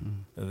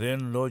 And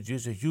then, Lord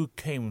Jesus, you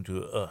came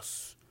to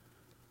us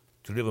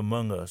to live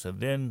among us. And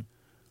then,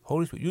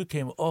 Holy Spirit, you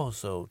came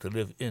also to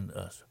live in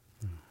us.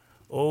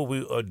 Oh,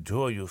 we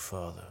adore you,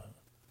 Father.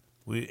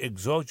 We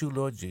exalt you,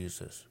 Lord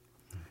Jesus.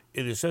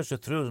 It is such a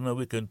thrill to know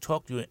we can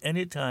talk to you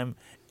anytime,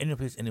 any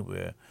place,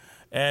 anywhere.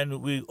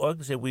 And we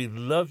often say we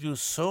love you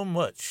so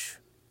much.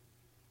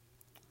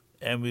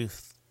 And we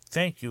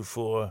thank you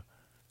for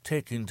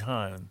taking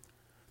time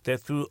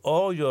that through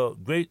all your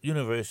great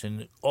universe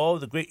and all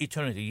the great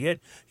eternity, yet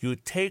you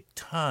take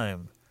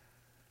time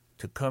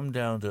to come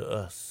down to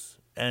us.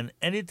 And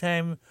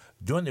anytime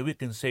during the week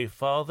can say,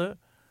 Father,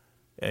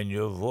 and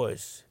your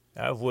voice,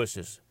 our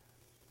voices,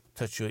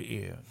 touch your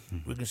ear.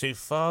 We can say,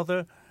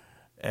 Father,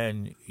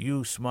 and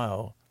you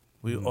smile.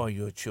 We are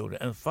your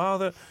children. And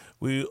Father,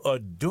 we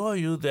adore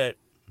you that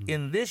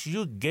in this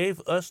you gave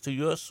us to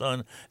your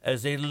Son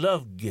as a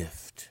love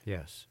gift.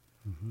 Yes.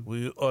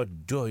 We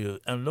adore you.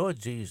 And Lord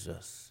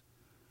Jesus,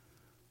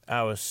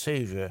 our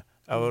Savior,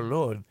 our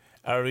Lord,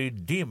 our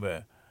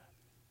Redeemer,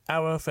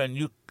 our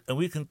friend, and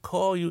we can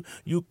call you,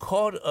 you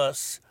called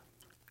us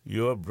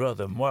your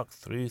brother, Mark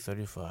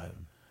 3:35.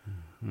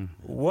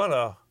 What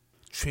a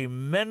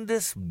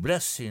tremendous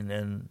blessing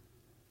and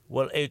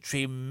what a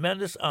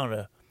tremendous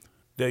honor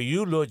that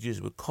you, Lord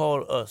Jesus, would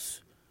call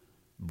us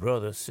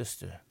brother,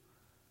 sister.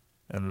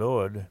 And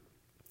Lord,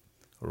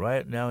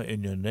 right now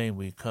in your name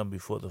we come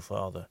before the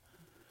Father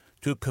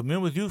to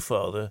commune with you,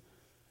 Father,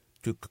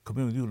 to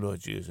commune with you,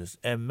 Lord Jesus.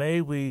 And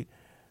may we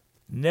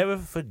never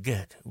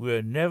forget,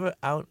 we're never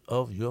out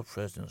of your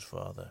presence,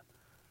 Father.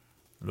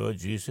 Lord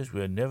Jesus,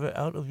 we're never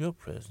out of your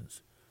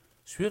presence.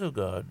 Spirit of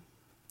God,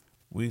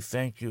 we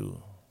thank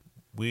you.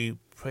 We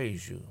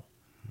praise you.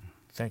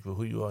 Thank you for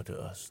who you are to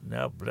us.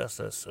 Now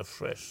bless us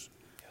afresh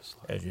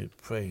as you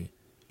pray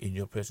in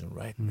your presence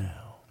right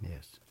now.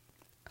 Yes.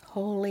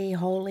 Holy,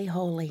 holy,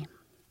 holy.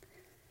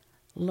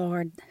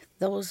 Lord,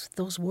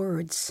 those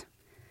words,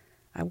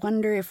 I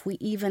wonder if we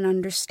even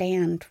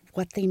understand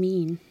what they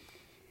mean.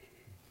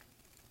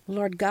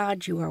 Lord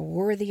God, you are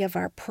worthy of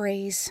our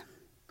praise.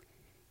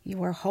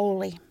 You are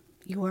holy.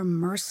 You are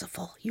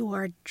merciful. You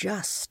are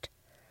just.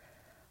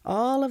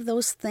 All of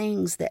those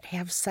things that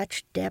have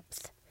such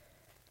depth.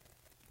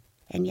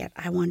 And yet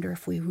I wonder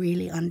if we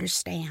really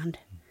understand.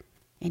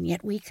 And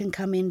yet we can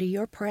come into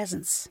your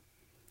presence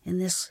in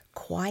this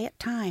quiet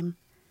time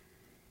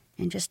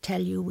and just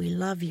tell you we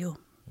love you.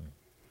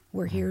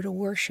 We're here to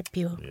worship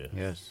you.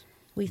 Yes.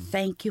 We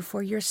thank you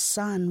for your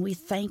Son. We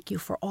thank you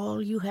for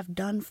all you have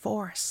done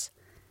for us.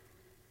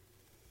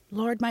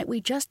 Lord, might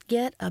we just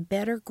get a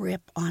better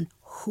grip on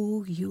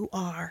who you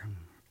are.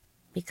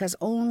 Because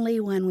only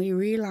when we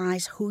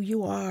realize who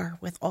you are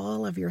with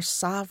all of your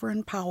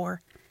sovereign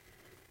power,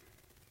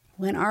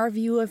 when our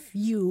view of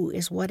you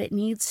is what it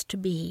needs to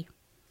be,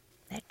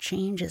 that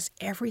changes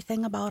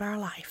everything about our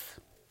life.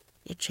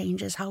 It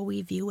changes how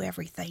we view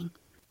everything.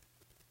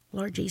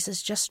 Lord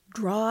Jesus, just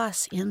draw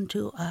us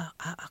into a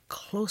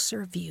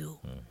closer view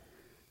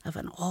of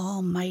an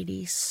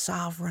almighty,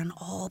 sovereign,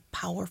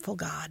 all-powerful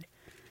God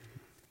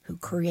who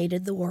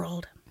created the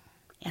world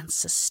and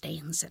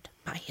sustains it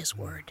by his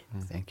word.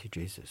 Thank you,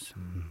 Jesus.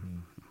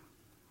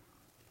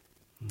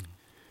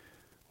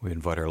 We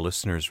invite our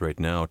listeners right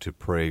now to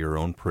pray your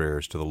own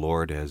prayers to the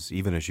Lord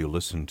even as you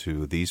listen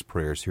to these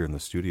prayers here in the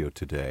studio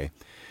today.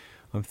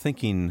 I'm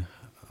thinking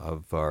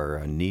of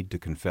our need to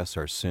confess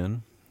our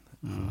sin.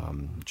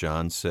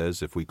 John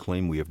says if we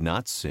claim we have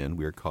not sinned,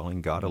 we are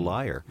calling God a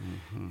liar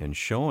and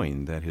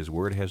showing that his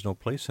word has no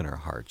place in our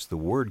hearts. The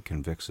word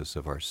convicts us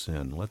of our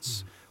sin.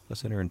 Let's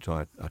enter into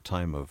a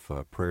time of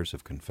prayers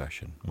of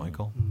confession.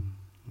 Michael?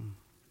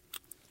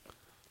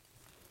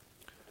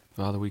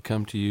 Father, we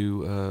come to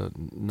you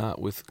not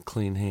with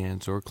clean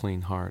hands or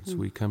clean hearts.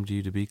 We come to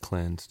you to be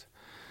cleansed.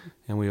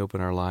 And we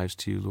open our lives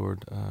to you,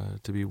 Lord,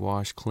 to be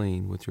washed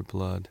clean with your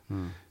blood,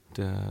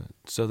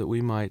 so that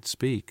we might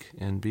speak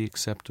and be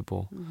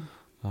acceptable.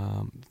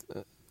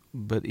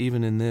 But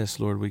even in this,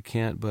 Lord, we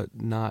can't but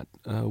not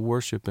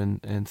worship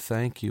and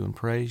thank you and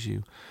praise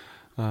you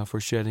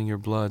for shedding your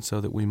blood so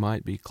that we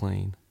might be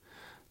clean.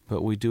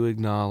 But we do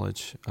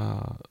acknowledge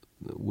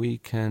we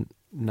can't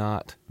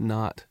not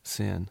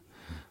sin.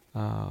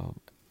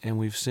 And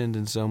we've sinned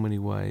in so many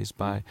ways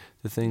by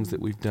the things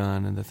that we've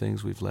done and the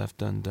things we've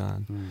left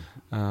undone,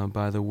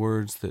 by the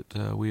words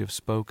that we have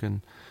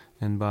spoken,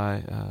 and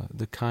by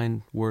the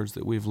kind words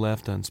that we've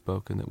left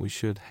unspoken that we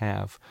should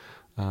have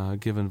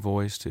given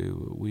voice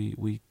to.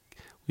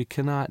 We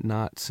cannot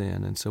not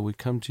sin, and so we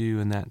come to you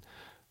in that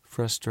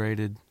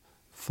frustrated,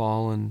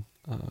 fallen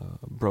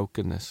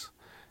brokenness,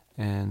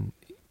 and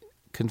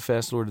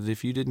confess, Lord, that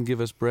if you didn't give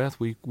us breath,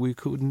 we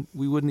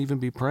wouldn't even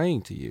be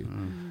praying to you.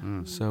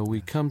 Mm-hmm. So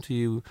we come to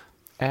you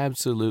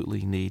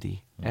absolutely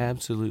needy,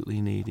 empty,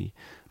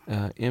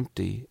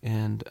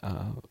 and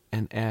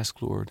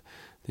ask, Lord,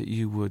 that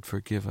you would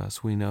forgive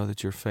us. We know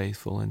that you're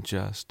faithful and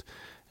just,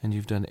 and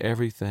you've done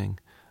everything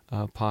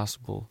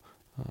possible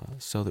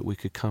so that we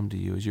could come to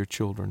you as your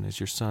children,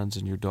 as your sons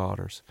and your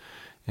daughters.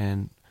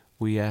 And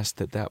we ask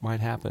that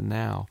might happen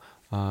now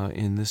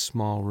in this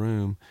small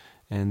room,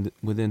 and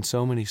within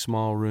so many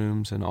small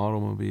rooms and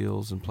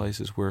automobiles and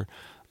places where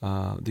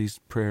these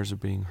prayers are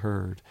being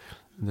heard,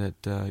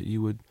 that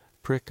you would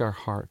prick our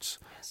hearts,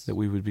 that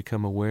we would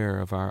become aware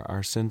of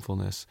our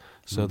sinfulness,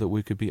 so that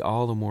we could be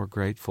all the more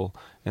grateful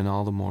and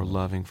all the more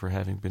loving for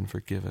having been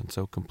forgiven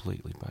so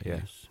completely by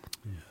you.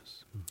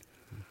 Yes.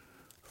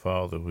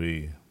 Father,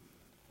 we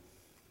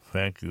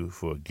thank you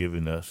for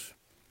giving us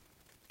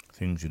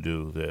things to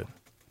do, that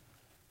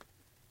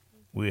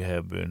we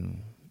have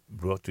been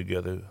brought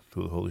together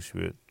through the Holy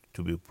Spirit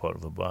to be part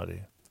of the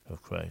body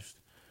of Christ.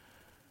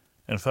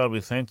 And Father,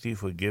 we thank thee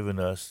for giving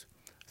us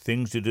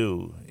things to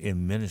do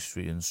in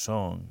ministry and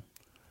song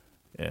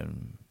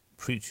and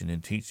preaching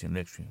and teaching,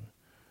 lecturing.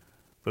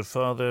 But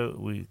Father,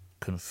 I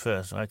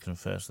confess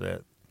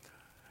that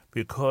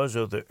because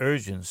of the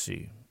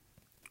urgency,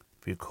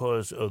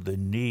 because of the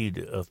need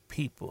of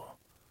people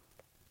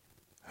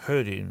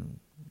hurting,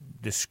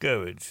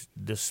 discouraged,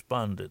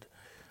 despondent,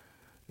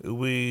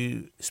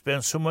 we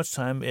spend so much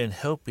time in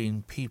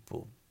helping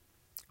people.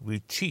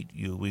 We cheat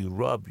you, we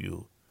rob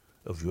you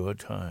of your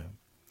time.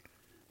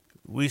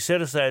 We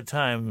set aside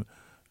time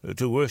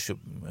to worship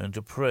and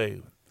to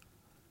pray.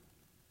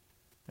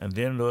 And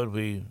then, Lord,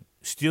 we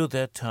steal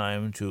that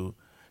time to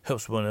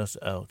help someone else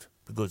out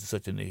because of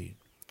such a need.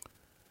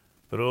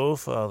 But, oh,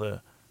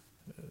 Father,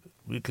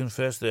 we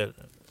confess that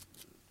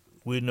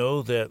we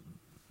know that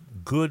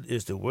good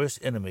is the worst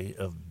enemy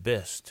of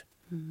best.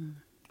 Mm-hmm.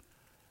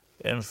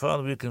 And,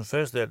 Father, we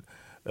confess that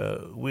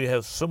we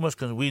have so much,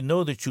 we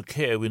know that you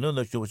care, we know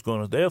that you know what's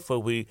going on. Therefore,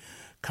 we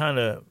kind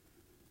of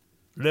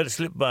let it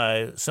slip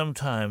by,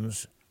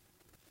 sometimes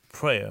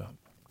prayer,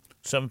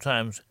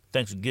 sometimes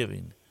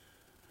thanksgiving.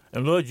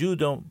 And, Lord, you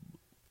don't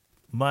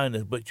mind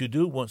us, but you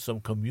do want some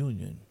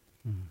communion.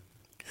 Mm-hmm.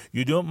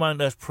 You don't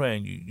mind us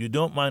praying. You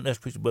don't mind us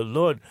preaching. But,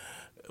 Lord,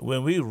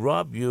 when we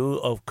rob you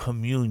of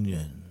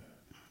communion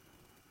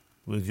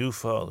with you,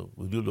 Father,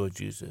 with you, Lord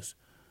Jesus,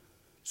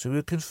 so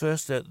we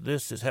confess that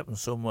this has happened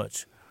so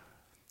much,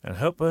 and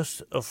help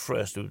us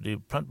afresh to be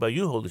prompted by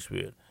you, Holy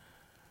Spirit,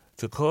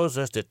 to cause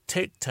us to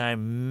take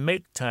time,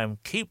 make time,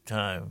 keep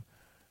time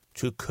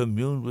to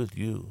commune with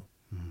you,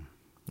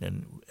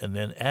 and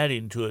then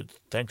adding to it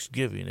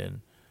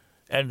thanksgiving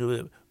and to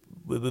it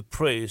with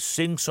praise,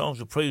 sing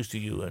songs of praise to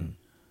you, and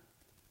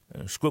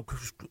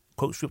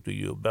quote scripture to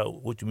you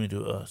about what you mean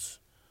to us.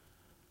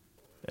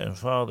 And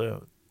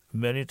Father,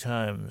 many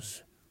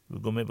times we're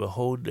going to make a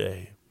whole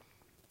day.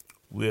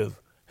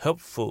 We've helped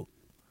folk,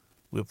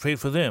 we've prayed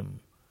for them,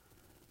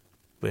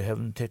 but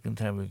haven't taken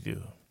time with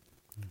you.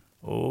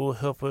 Oh,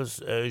 help us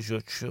as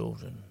your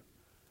children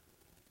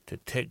to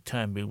take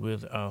time to be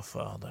with our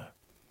Father.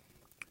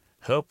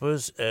 Help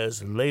us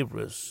as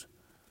laborers.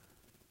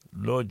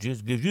 Lord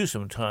Jesus, give you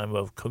some time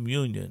of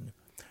communion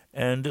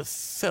and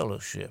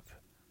fellowship.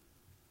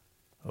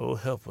 Oh,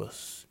 help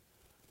us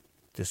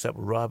to stop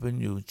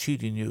robbing you,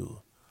 cheating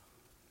you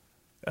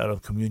out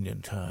of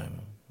communion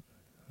time.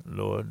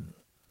 Lord,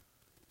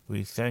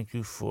 we thank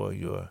you for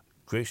your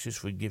gracious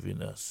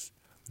forgiving us,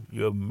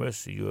 your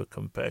mercy, your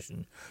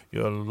compassion,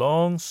 your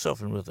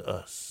long-suffering with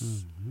us.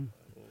 Mm-hmm.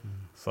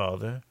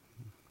 Father,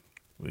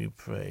 we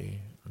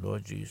pray,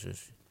 Lord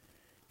Jesus,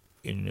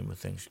 in the name of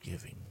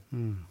thanksgiving.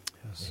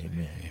 Yes.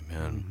 Amen.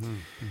 Amen. Mm-hmm.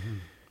 Mm-hmm.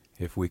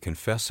 If we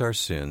confess our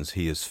sins,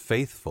 he is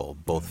faithful,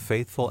 both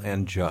faithful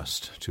and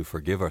just, to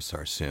forgive us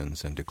our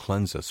sins and to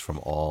cleanse us from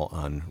all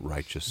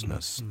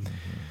unrighteousness. Mm-hmm.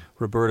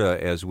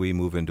 Roberta, as we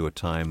move into a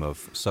time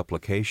of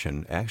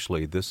supplication,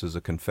 actually this is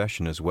a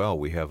confession as well.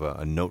 We have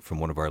a note from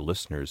one of our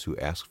listeners who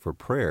asked for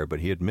prayer,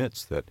 but he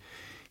admits that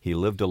he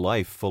lived a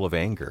life full of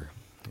anger,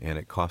 and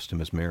it cost him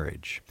his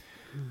marriage.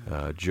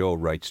 Joe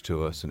writes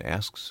to us and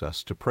asks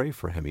us to pray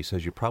for him. He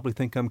says, "You probably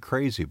think I'm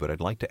crazy, but I'd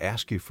like to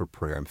ask you for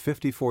prayer. I'm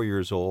 54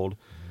 years old.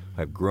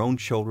 I have grown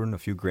children, a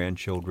few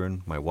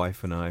grandchildren. My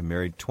wife and I,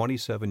 married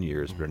 27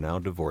 years, but are now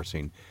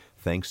divorcing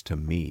thanks to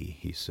me,"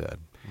 he said.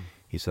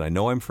 He said, "I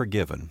know I'm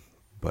forgiven,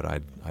 but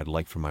I'd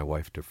like for my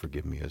wife to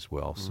forgive me as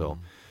well." So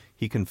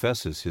he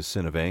confesses his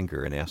sin of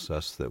anger and asks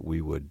us that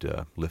we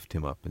would lift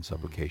him up in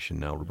supplication.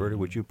 Now, Roberta,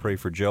 would you pray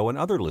for Joe and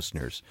other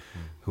listeners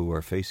who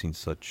are facing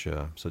such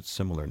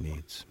similar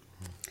needs?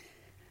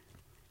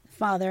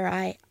 Father,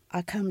 I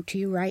come to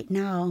you right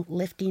now,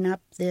 lifting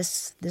up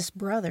this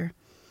brother.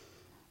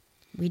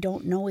 We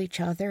don't know each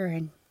other,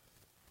 and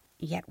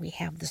yet we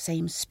have the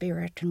same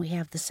Spirit, and we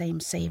have the same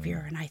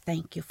Savior, and I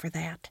thank you for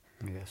that.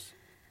 Yes.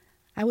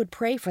 I would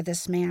pray for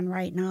this man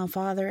right now,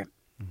 Father.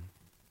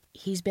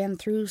 He's been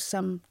through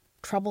some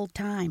troubled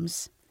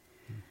times.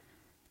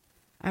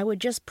 I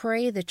would just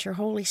pray that your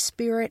Holy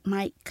Spirit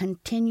might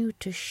continue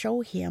to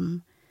show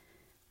him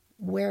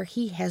where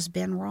he has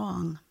been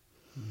wrong.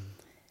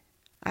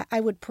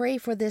 I would pray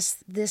for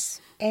this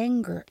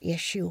anger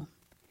issue.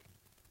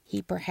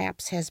 He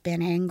perhaps has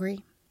been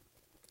angry.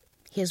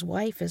 His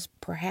wife is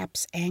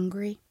perhaps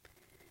angry.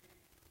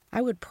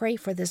 I would pray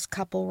for this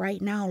couple right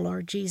now,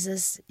 Lord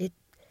Jesus.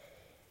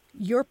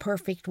 Your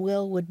perfect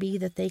will would be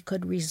that they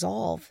could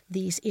resolve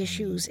these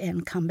issues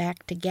and come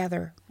back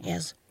together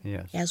as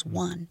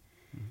one.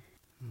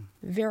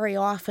 Very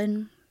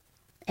often,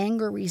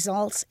 anger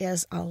results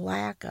as a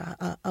lack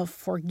of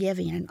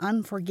forgiving, an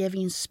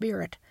unforgiving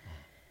spirit.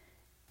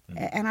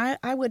 And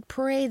I would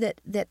pray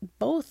that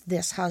both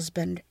this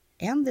husband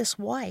and this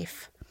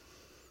wife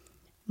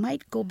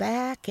might go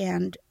back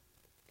and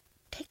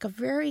take a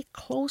very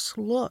close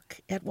look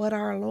at what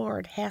our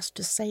Lord has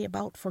to say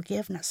about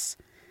forgiveness.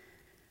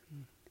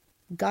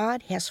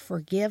 God has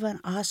forgiven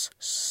us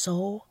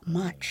so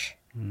much.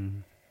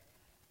 And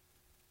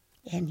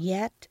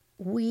yet,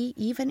 we,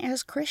 even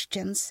as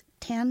Christians,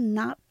 tend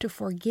not to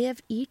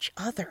forgive each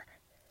other.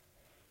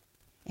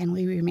 And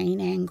we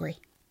remain angry.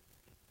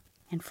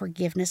 And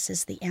forgiveness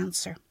is the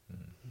answer.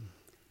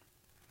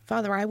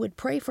 Father, I would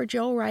pray for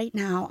Joe right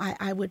now.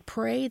 I would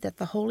pray that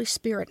the Holy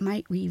Spirit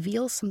might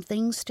reveal some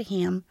things to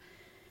him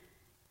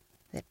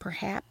that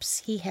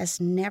perhaps he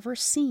has never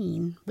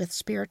seen with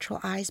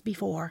spiritual eyes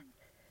before.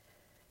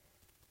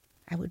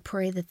 I would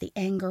pray that the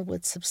anger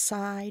would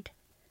subside.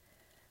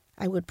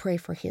 I would pray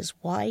for his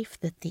wife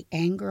that the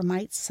anger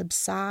might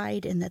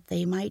subside and that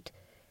they might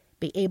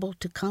be able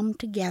to come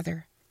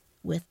together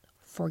with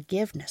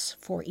forgiveness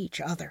for each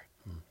other.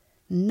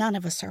 None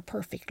of us are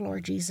perfect,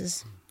 Lord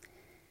Jesus.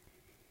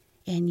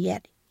 And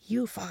yet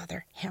you,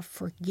 Father, have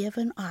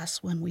forgiven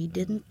us when we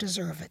didn't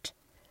deserve it.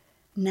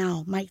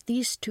 Now, might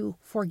these two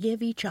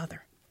forgive each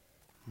other?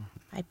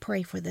 I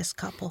pray for this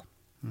couple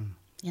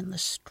in the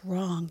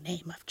strong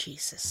name of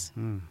Jesus.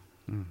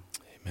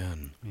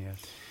 Amen.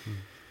 Yes.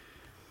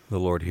 The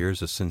Lord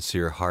hears a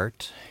sincere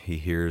heart. He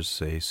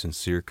hears a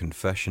sincere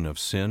confession of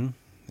sin,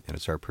 and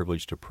it's our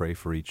privilege to pray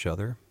for each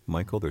other.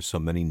 Michael, there's so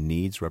many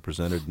needs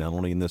represented not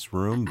only in this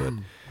room, but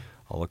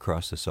all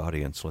across this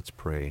audience. Let's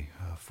pray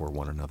for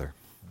one another.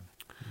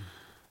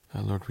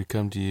 Lord, we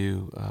come to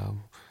you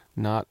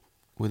not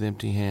with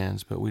empty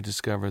hands, but we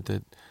discover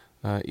that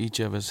each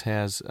of us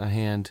has a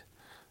hand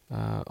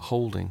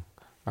holding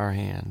our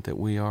hand, that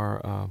we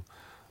are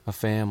a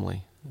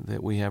family,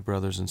 that we have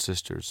brothers and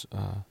sisters,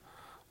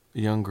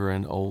 younger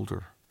and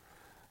older.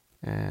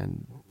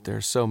 And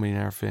there's so many in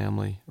our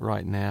family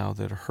right now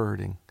that are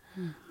hurting.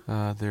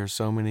 There are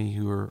so many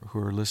who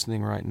are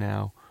listening right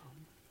now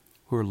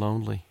who are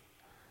lonely.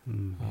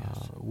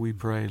 We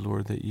pray,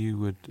 Lord, that you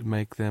would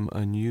make them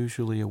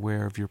unusually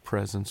aware of your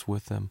presence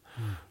with them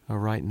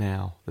right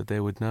now, that they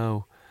would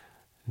know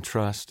and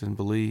trust and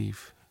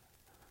believe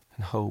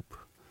and hope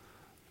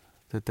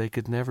that they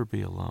could never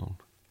be alone,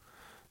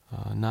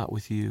 not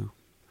with you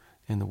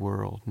in the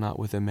world, not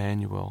with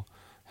Emmanuel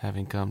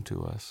having come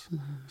to us.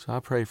 So I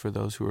pray for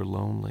those who are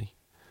lonely.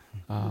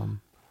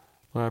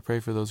 Lord, I pray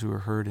for those who are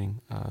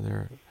hurting,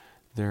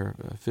 their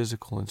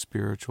physical and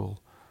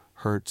spiritual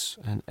hurts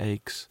and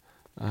aches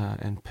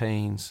and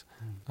pains.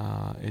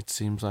 It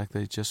seems like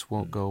they just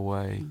won't go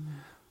away.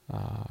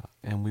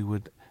 And we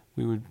would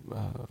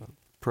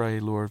pray,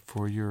 Lord,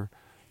 for your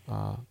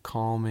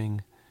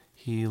calming,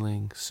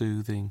 healing,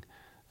 soothing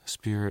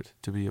Spirit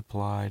to be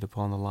applied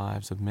upon the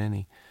lives of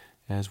many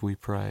as we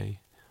pray.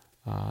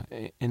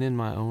 And in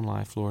my own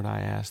life, Lord,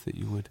 I ask that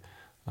you would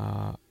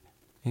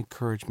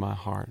encourage my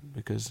heart,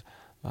 because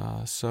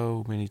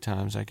so many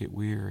times I get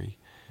weary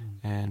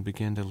and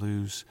begin to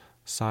lose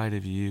sight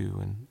of you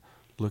and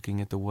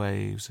looking at the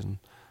waves and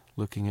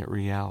looking at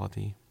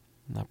reality.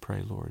 And I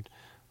pray, Lord,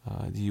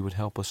 that you would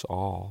help us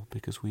all,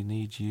 because we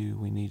need you,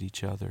 we need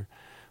each other.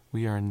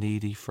 We are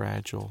needy,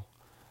 fragile,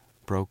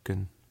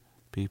 broken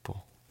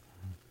people.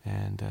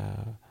 And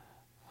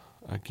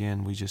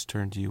again, we just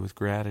turn to you with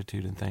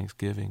gratitude and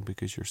thanksgiving,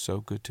 because you're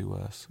so good to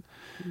us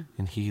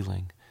in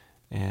healing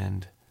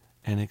and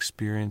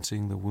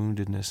experiencing the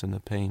woundedness and the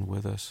pain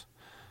with us.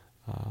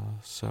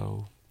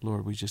 So,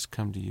 Lord, we just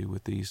come to you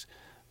with these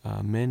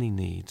many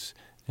needs,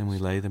 and we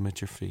lay them at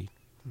your feet.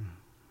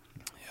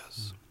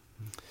 Yes.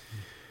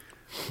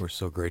 We're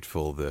so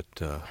grateful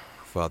that,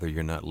 Father,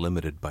 you're not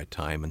limited by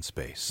time and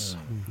space,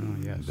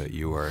 that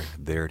you are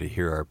there to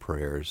hear our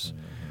prayers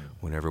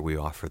whenever we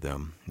offer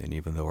them. And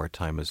even though our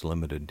time is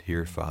limited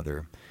here,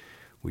 Father,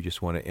 we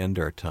just want to end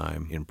our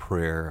time in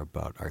prayer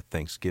about our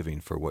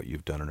thanksgiving for what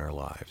you've done in our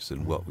lives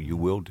and what you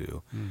will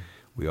do.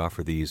 We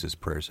offer these as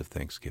prayers of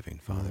thanksgiving,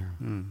 Father.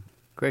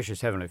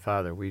 Gracious Heavenly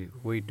Father,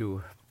 we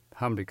do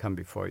humbly come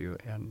before you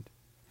and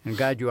And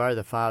God, you are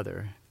the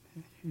Father.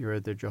 You are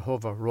the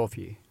Jehovah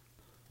Rophi,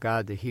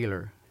 God the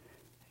healer.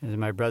 As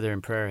my brother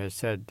in prayer has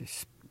said,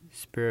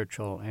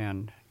 spiritual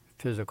and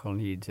physical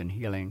needs and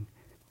healing.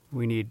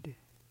 We need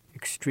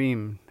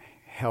extreme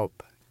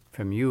help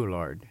from you,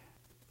 Lord,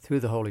 through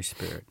the Holy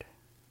Spirit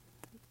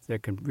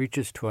that can reach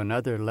us to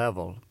another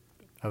level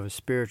of a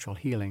spiritual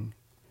healing.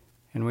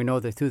 And we know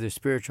that through the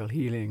spiritual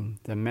healing,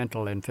 the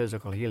mental and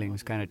physical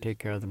healings kind of take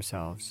care of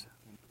themselves.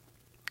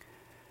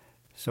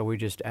 So we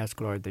just ask,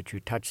 Lord, that you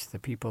touch the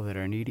people that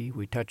are needy.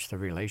 We touch the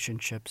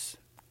relationships,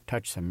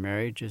 touch the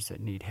marriages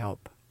that need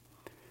help.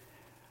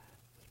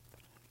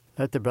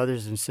 Let the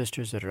brothers and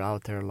sisters that are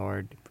out there,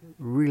 Lord,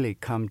 really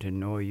come to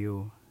know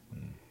you.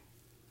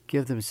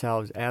 Give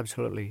themselves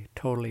absolutely,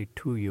 totally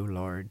to you,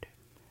 Lord.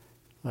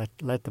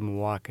 Let them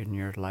walk in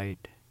your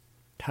light.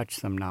 Touch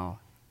them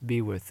now.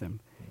 Be with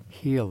them.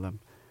 Heal them.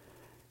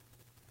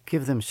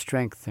 Give them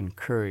strength and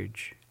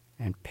courage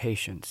and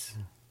patience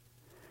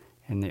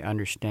and the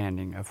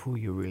understanding of who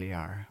you really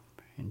are.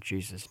 In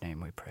Jesus'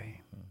 name we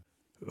pray.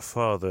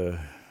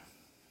 Father,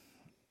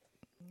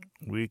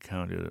 we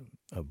count it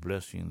a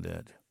blessing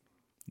that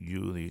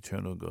you, the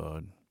eternal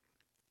God,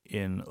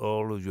 in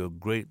all of your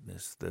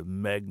greatness, the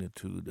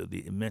magnitude of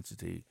the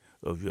immensity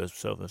of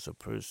yourself as a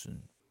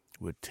person,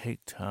 would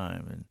take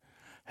time and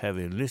have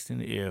a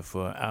listening ear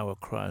for our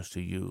cries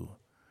to you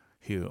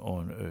here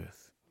on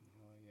earth.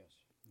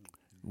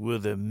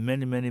 With the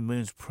many, many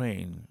millions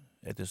praying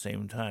at the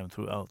same time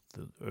throughout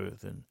the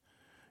earth, and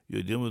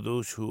you're dealing with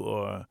those who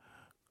are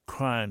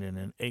crying and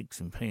in aches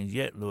and pains,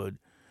 yet, Lord,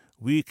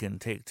 we can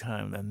take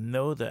time and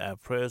know that our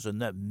prayers are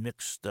not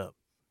mixed up.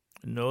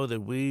 Know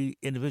that we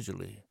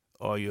individually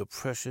are your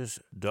precious,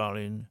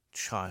 darling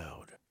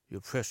child,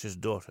 your precious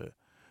daughter,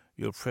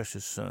 your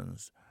precious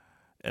sons.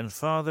 And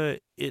Father,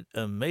 it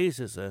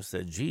amazes us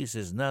that Jesus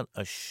is not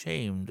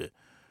ashamed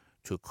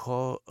to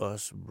call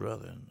us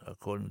brethren,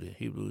 according to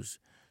Hebrews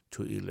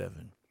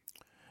 2:11.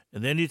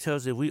 And then he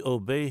tells us if we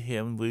obey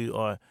him, we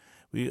are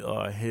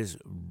his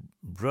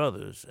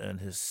brothers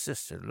and his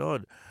sisters.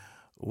 Lord,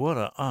 what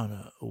an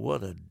honor,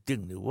 what a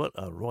dignity, what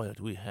a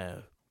royalty we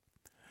have.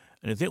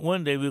 And I think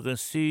one day we're going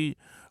to see,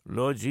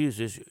 Lord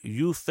Jesus,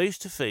 you face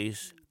to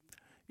face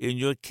in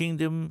your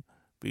kingdom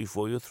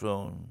before your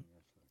throne,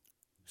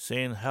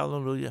 saying,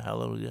 hallelujah,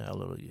 hallelujah,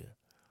 hallelujah.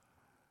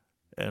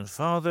 And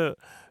Father,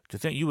 to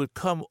think you would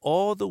come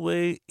all the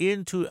way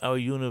into our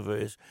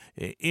universe,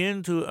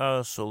 into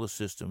our solar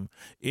system,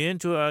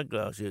 into our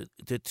galaxy,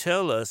 to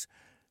tell us,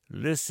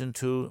 listen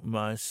to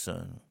my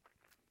son.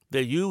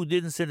 That you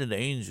didn't send an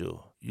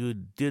angel. You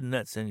did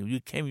not send you. You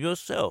came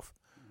yourself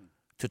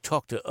to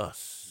talk to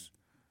us.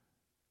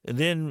 And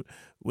then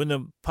when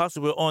the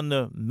apostles were on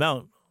the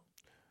mount,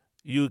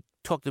 you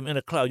talked to them in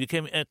a cloud. You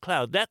came in a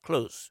cloud that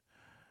close.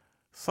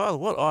 Father,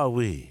 what are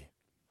we?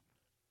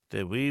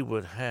 That we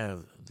would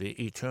have the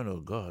eternal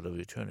God of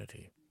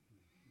eternity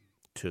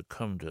to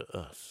come to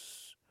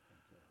us.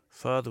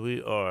 Father,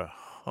 we are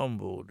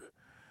humbled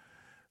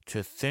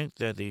to think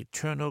that the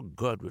eternal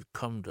God would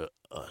come to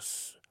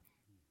us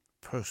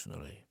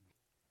personally.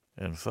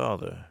 And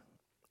Father,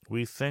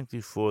 we thank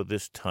thee for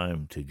this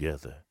time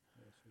together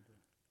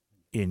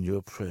in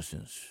your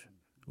presence.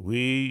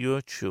 We,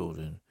 your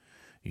children,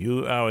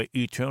 you, our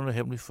eternal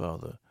Heavenly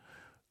Father,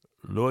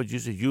 Lord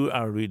Jesus, you,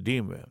 our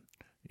Redeemer,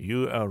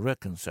 you, our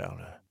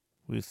reconciler.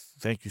 We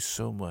thank you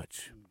so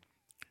much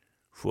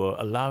for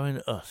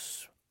allowing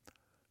us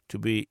to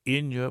be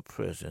in your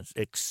presence,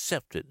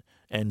 accepted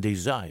and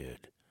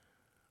desired.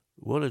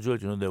 What a joy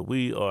to know that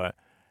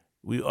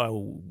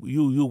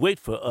you wait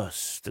for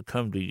us to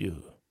come to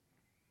you.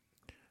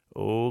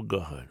 Oh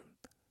God,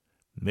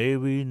 may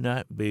we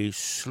not be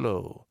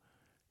slow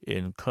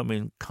in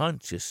coming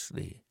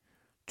consciously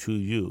to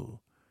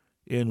you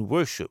in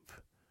worship,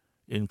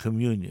 in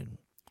communion,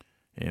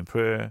 in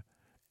prayer,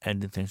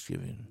 and in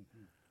thanksgiving.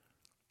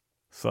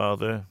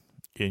 Father,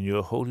 in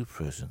your holy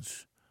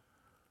presence,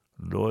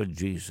 Lord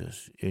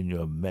Jesus, in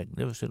your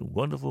magnificent,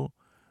 wonderful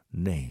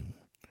name,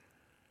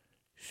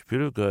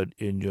 Spirit of God,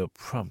 in your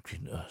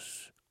prompting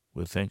us,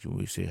 we thank you.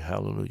 We say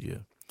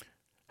hallelujah,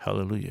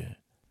 hallelujah,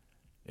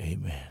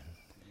 amen.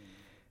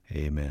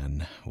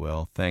 Amen.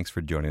 Well, thanks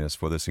for joining us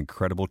for this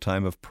incredible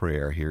time of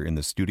prayer here in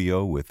the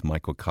studio with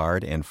Michael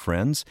Card and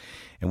friends.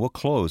 And we'll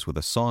close with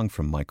a song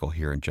from Michael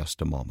here in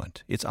just a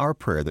moment. It's our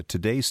prayer that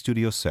today's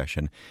studio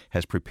session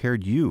has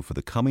prepared you for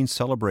the coming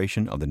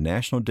celebration of the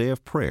National Day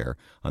of Prayer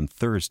on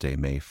Thursday,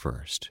 May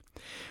 1st.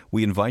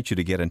 We invite you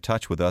to get in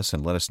touch with us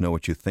and let us know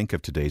what you think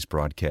of today's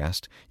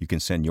broadcast. You can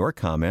send your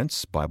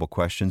comments, Bible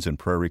questions, and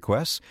prayer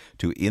requests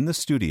to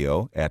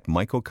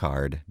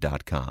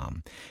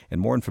inthestudio@michaelcard.com.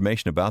 And more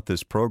information about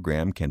this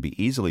program can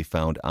be easily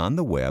found on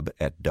the web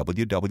at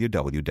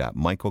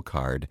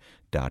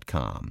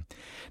www.michaelcard.com.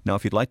 Now,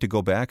 if you'd like to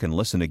go back and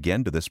listen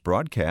again to this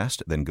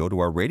broadcast, then go to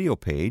our radio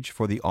page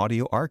for the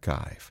audio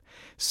archive.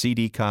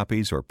 CD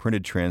copies or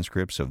printed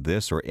transcripts of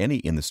this or any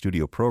In the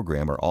Studio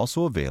program are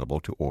also available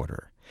to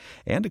order.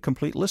 And a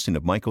complete listing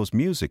of Michael's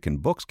music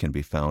and books can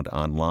be found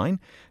online.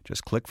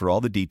 Just click for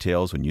all the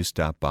details when you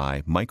stop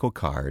by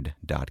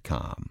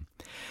michaelcard.com.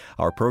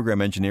 Our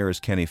program engineer is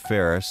Kenny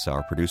Ferris,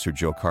 our producer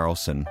Joe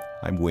Carlson.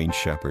 I'm Wayne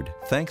Shepherd.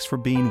 Thanks for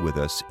being with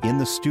us in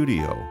the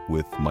studio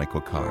with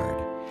Michael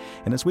Card.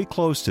 And as we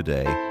close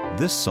today,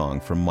 this song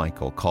from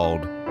Michael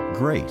called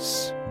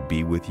Grace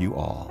Be With You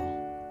All.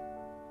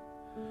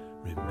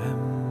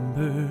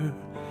 Remember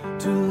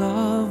to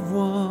love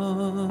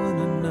one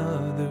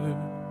another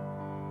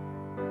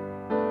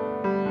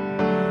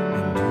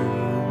and do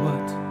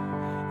what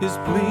is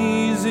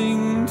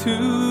pleasing to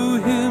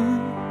Him.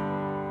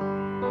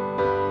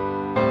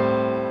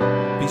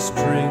 Be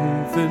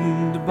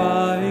strengthened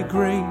by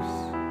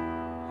grace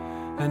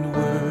and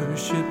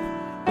worship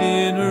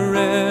in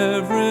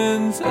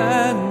reverence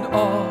and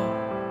awe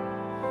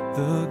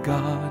the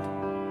God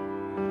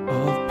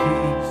of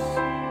peace.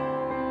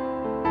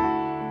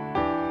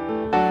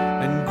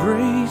 And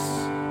grace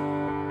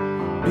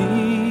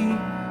be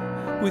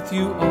with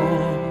you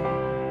all.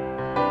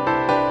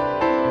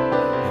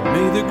 And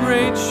may the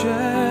great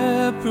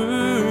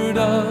shepherd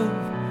of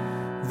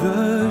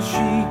the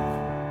sheep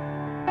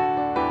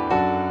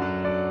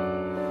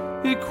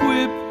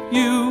equip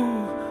you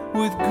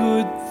with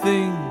good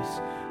things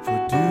for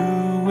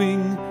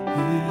doing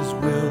His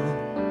will,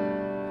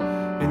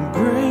 and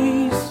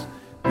grace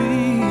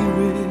be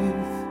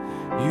with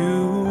you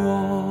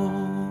all.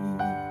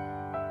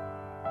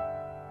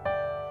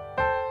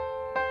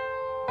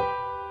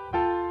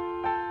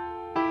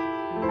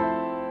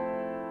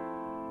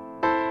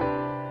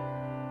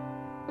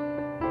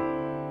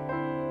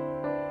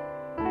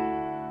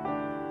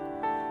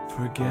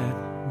 Forget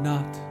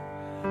not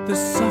the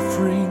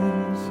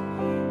sufferings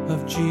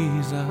of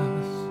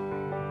Jesus,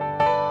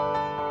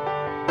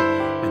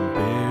 and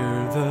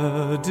bear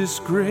the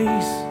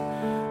disgrace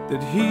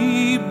that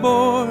He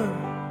bore,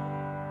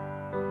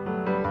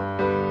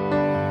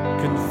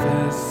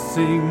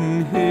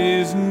 confessing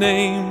His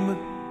name,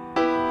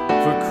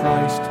 for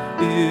Christ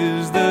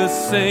is the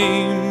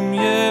same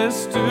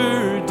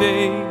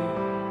yesterday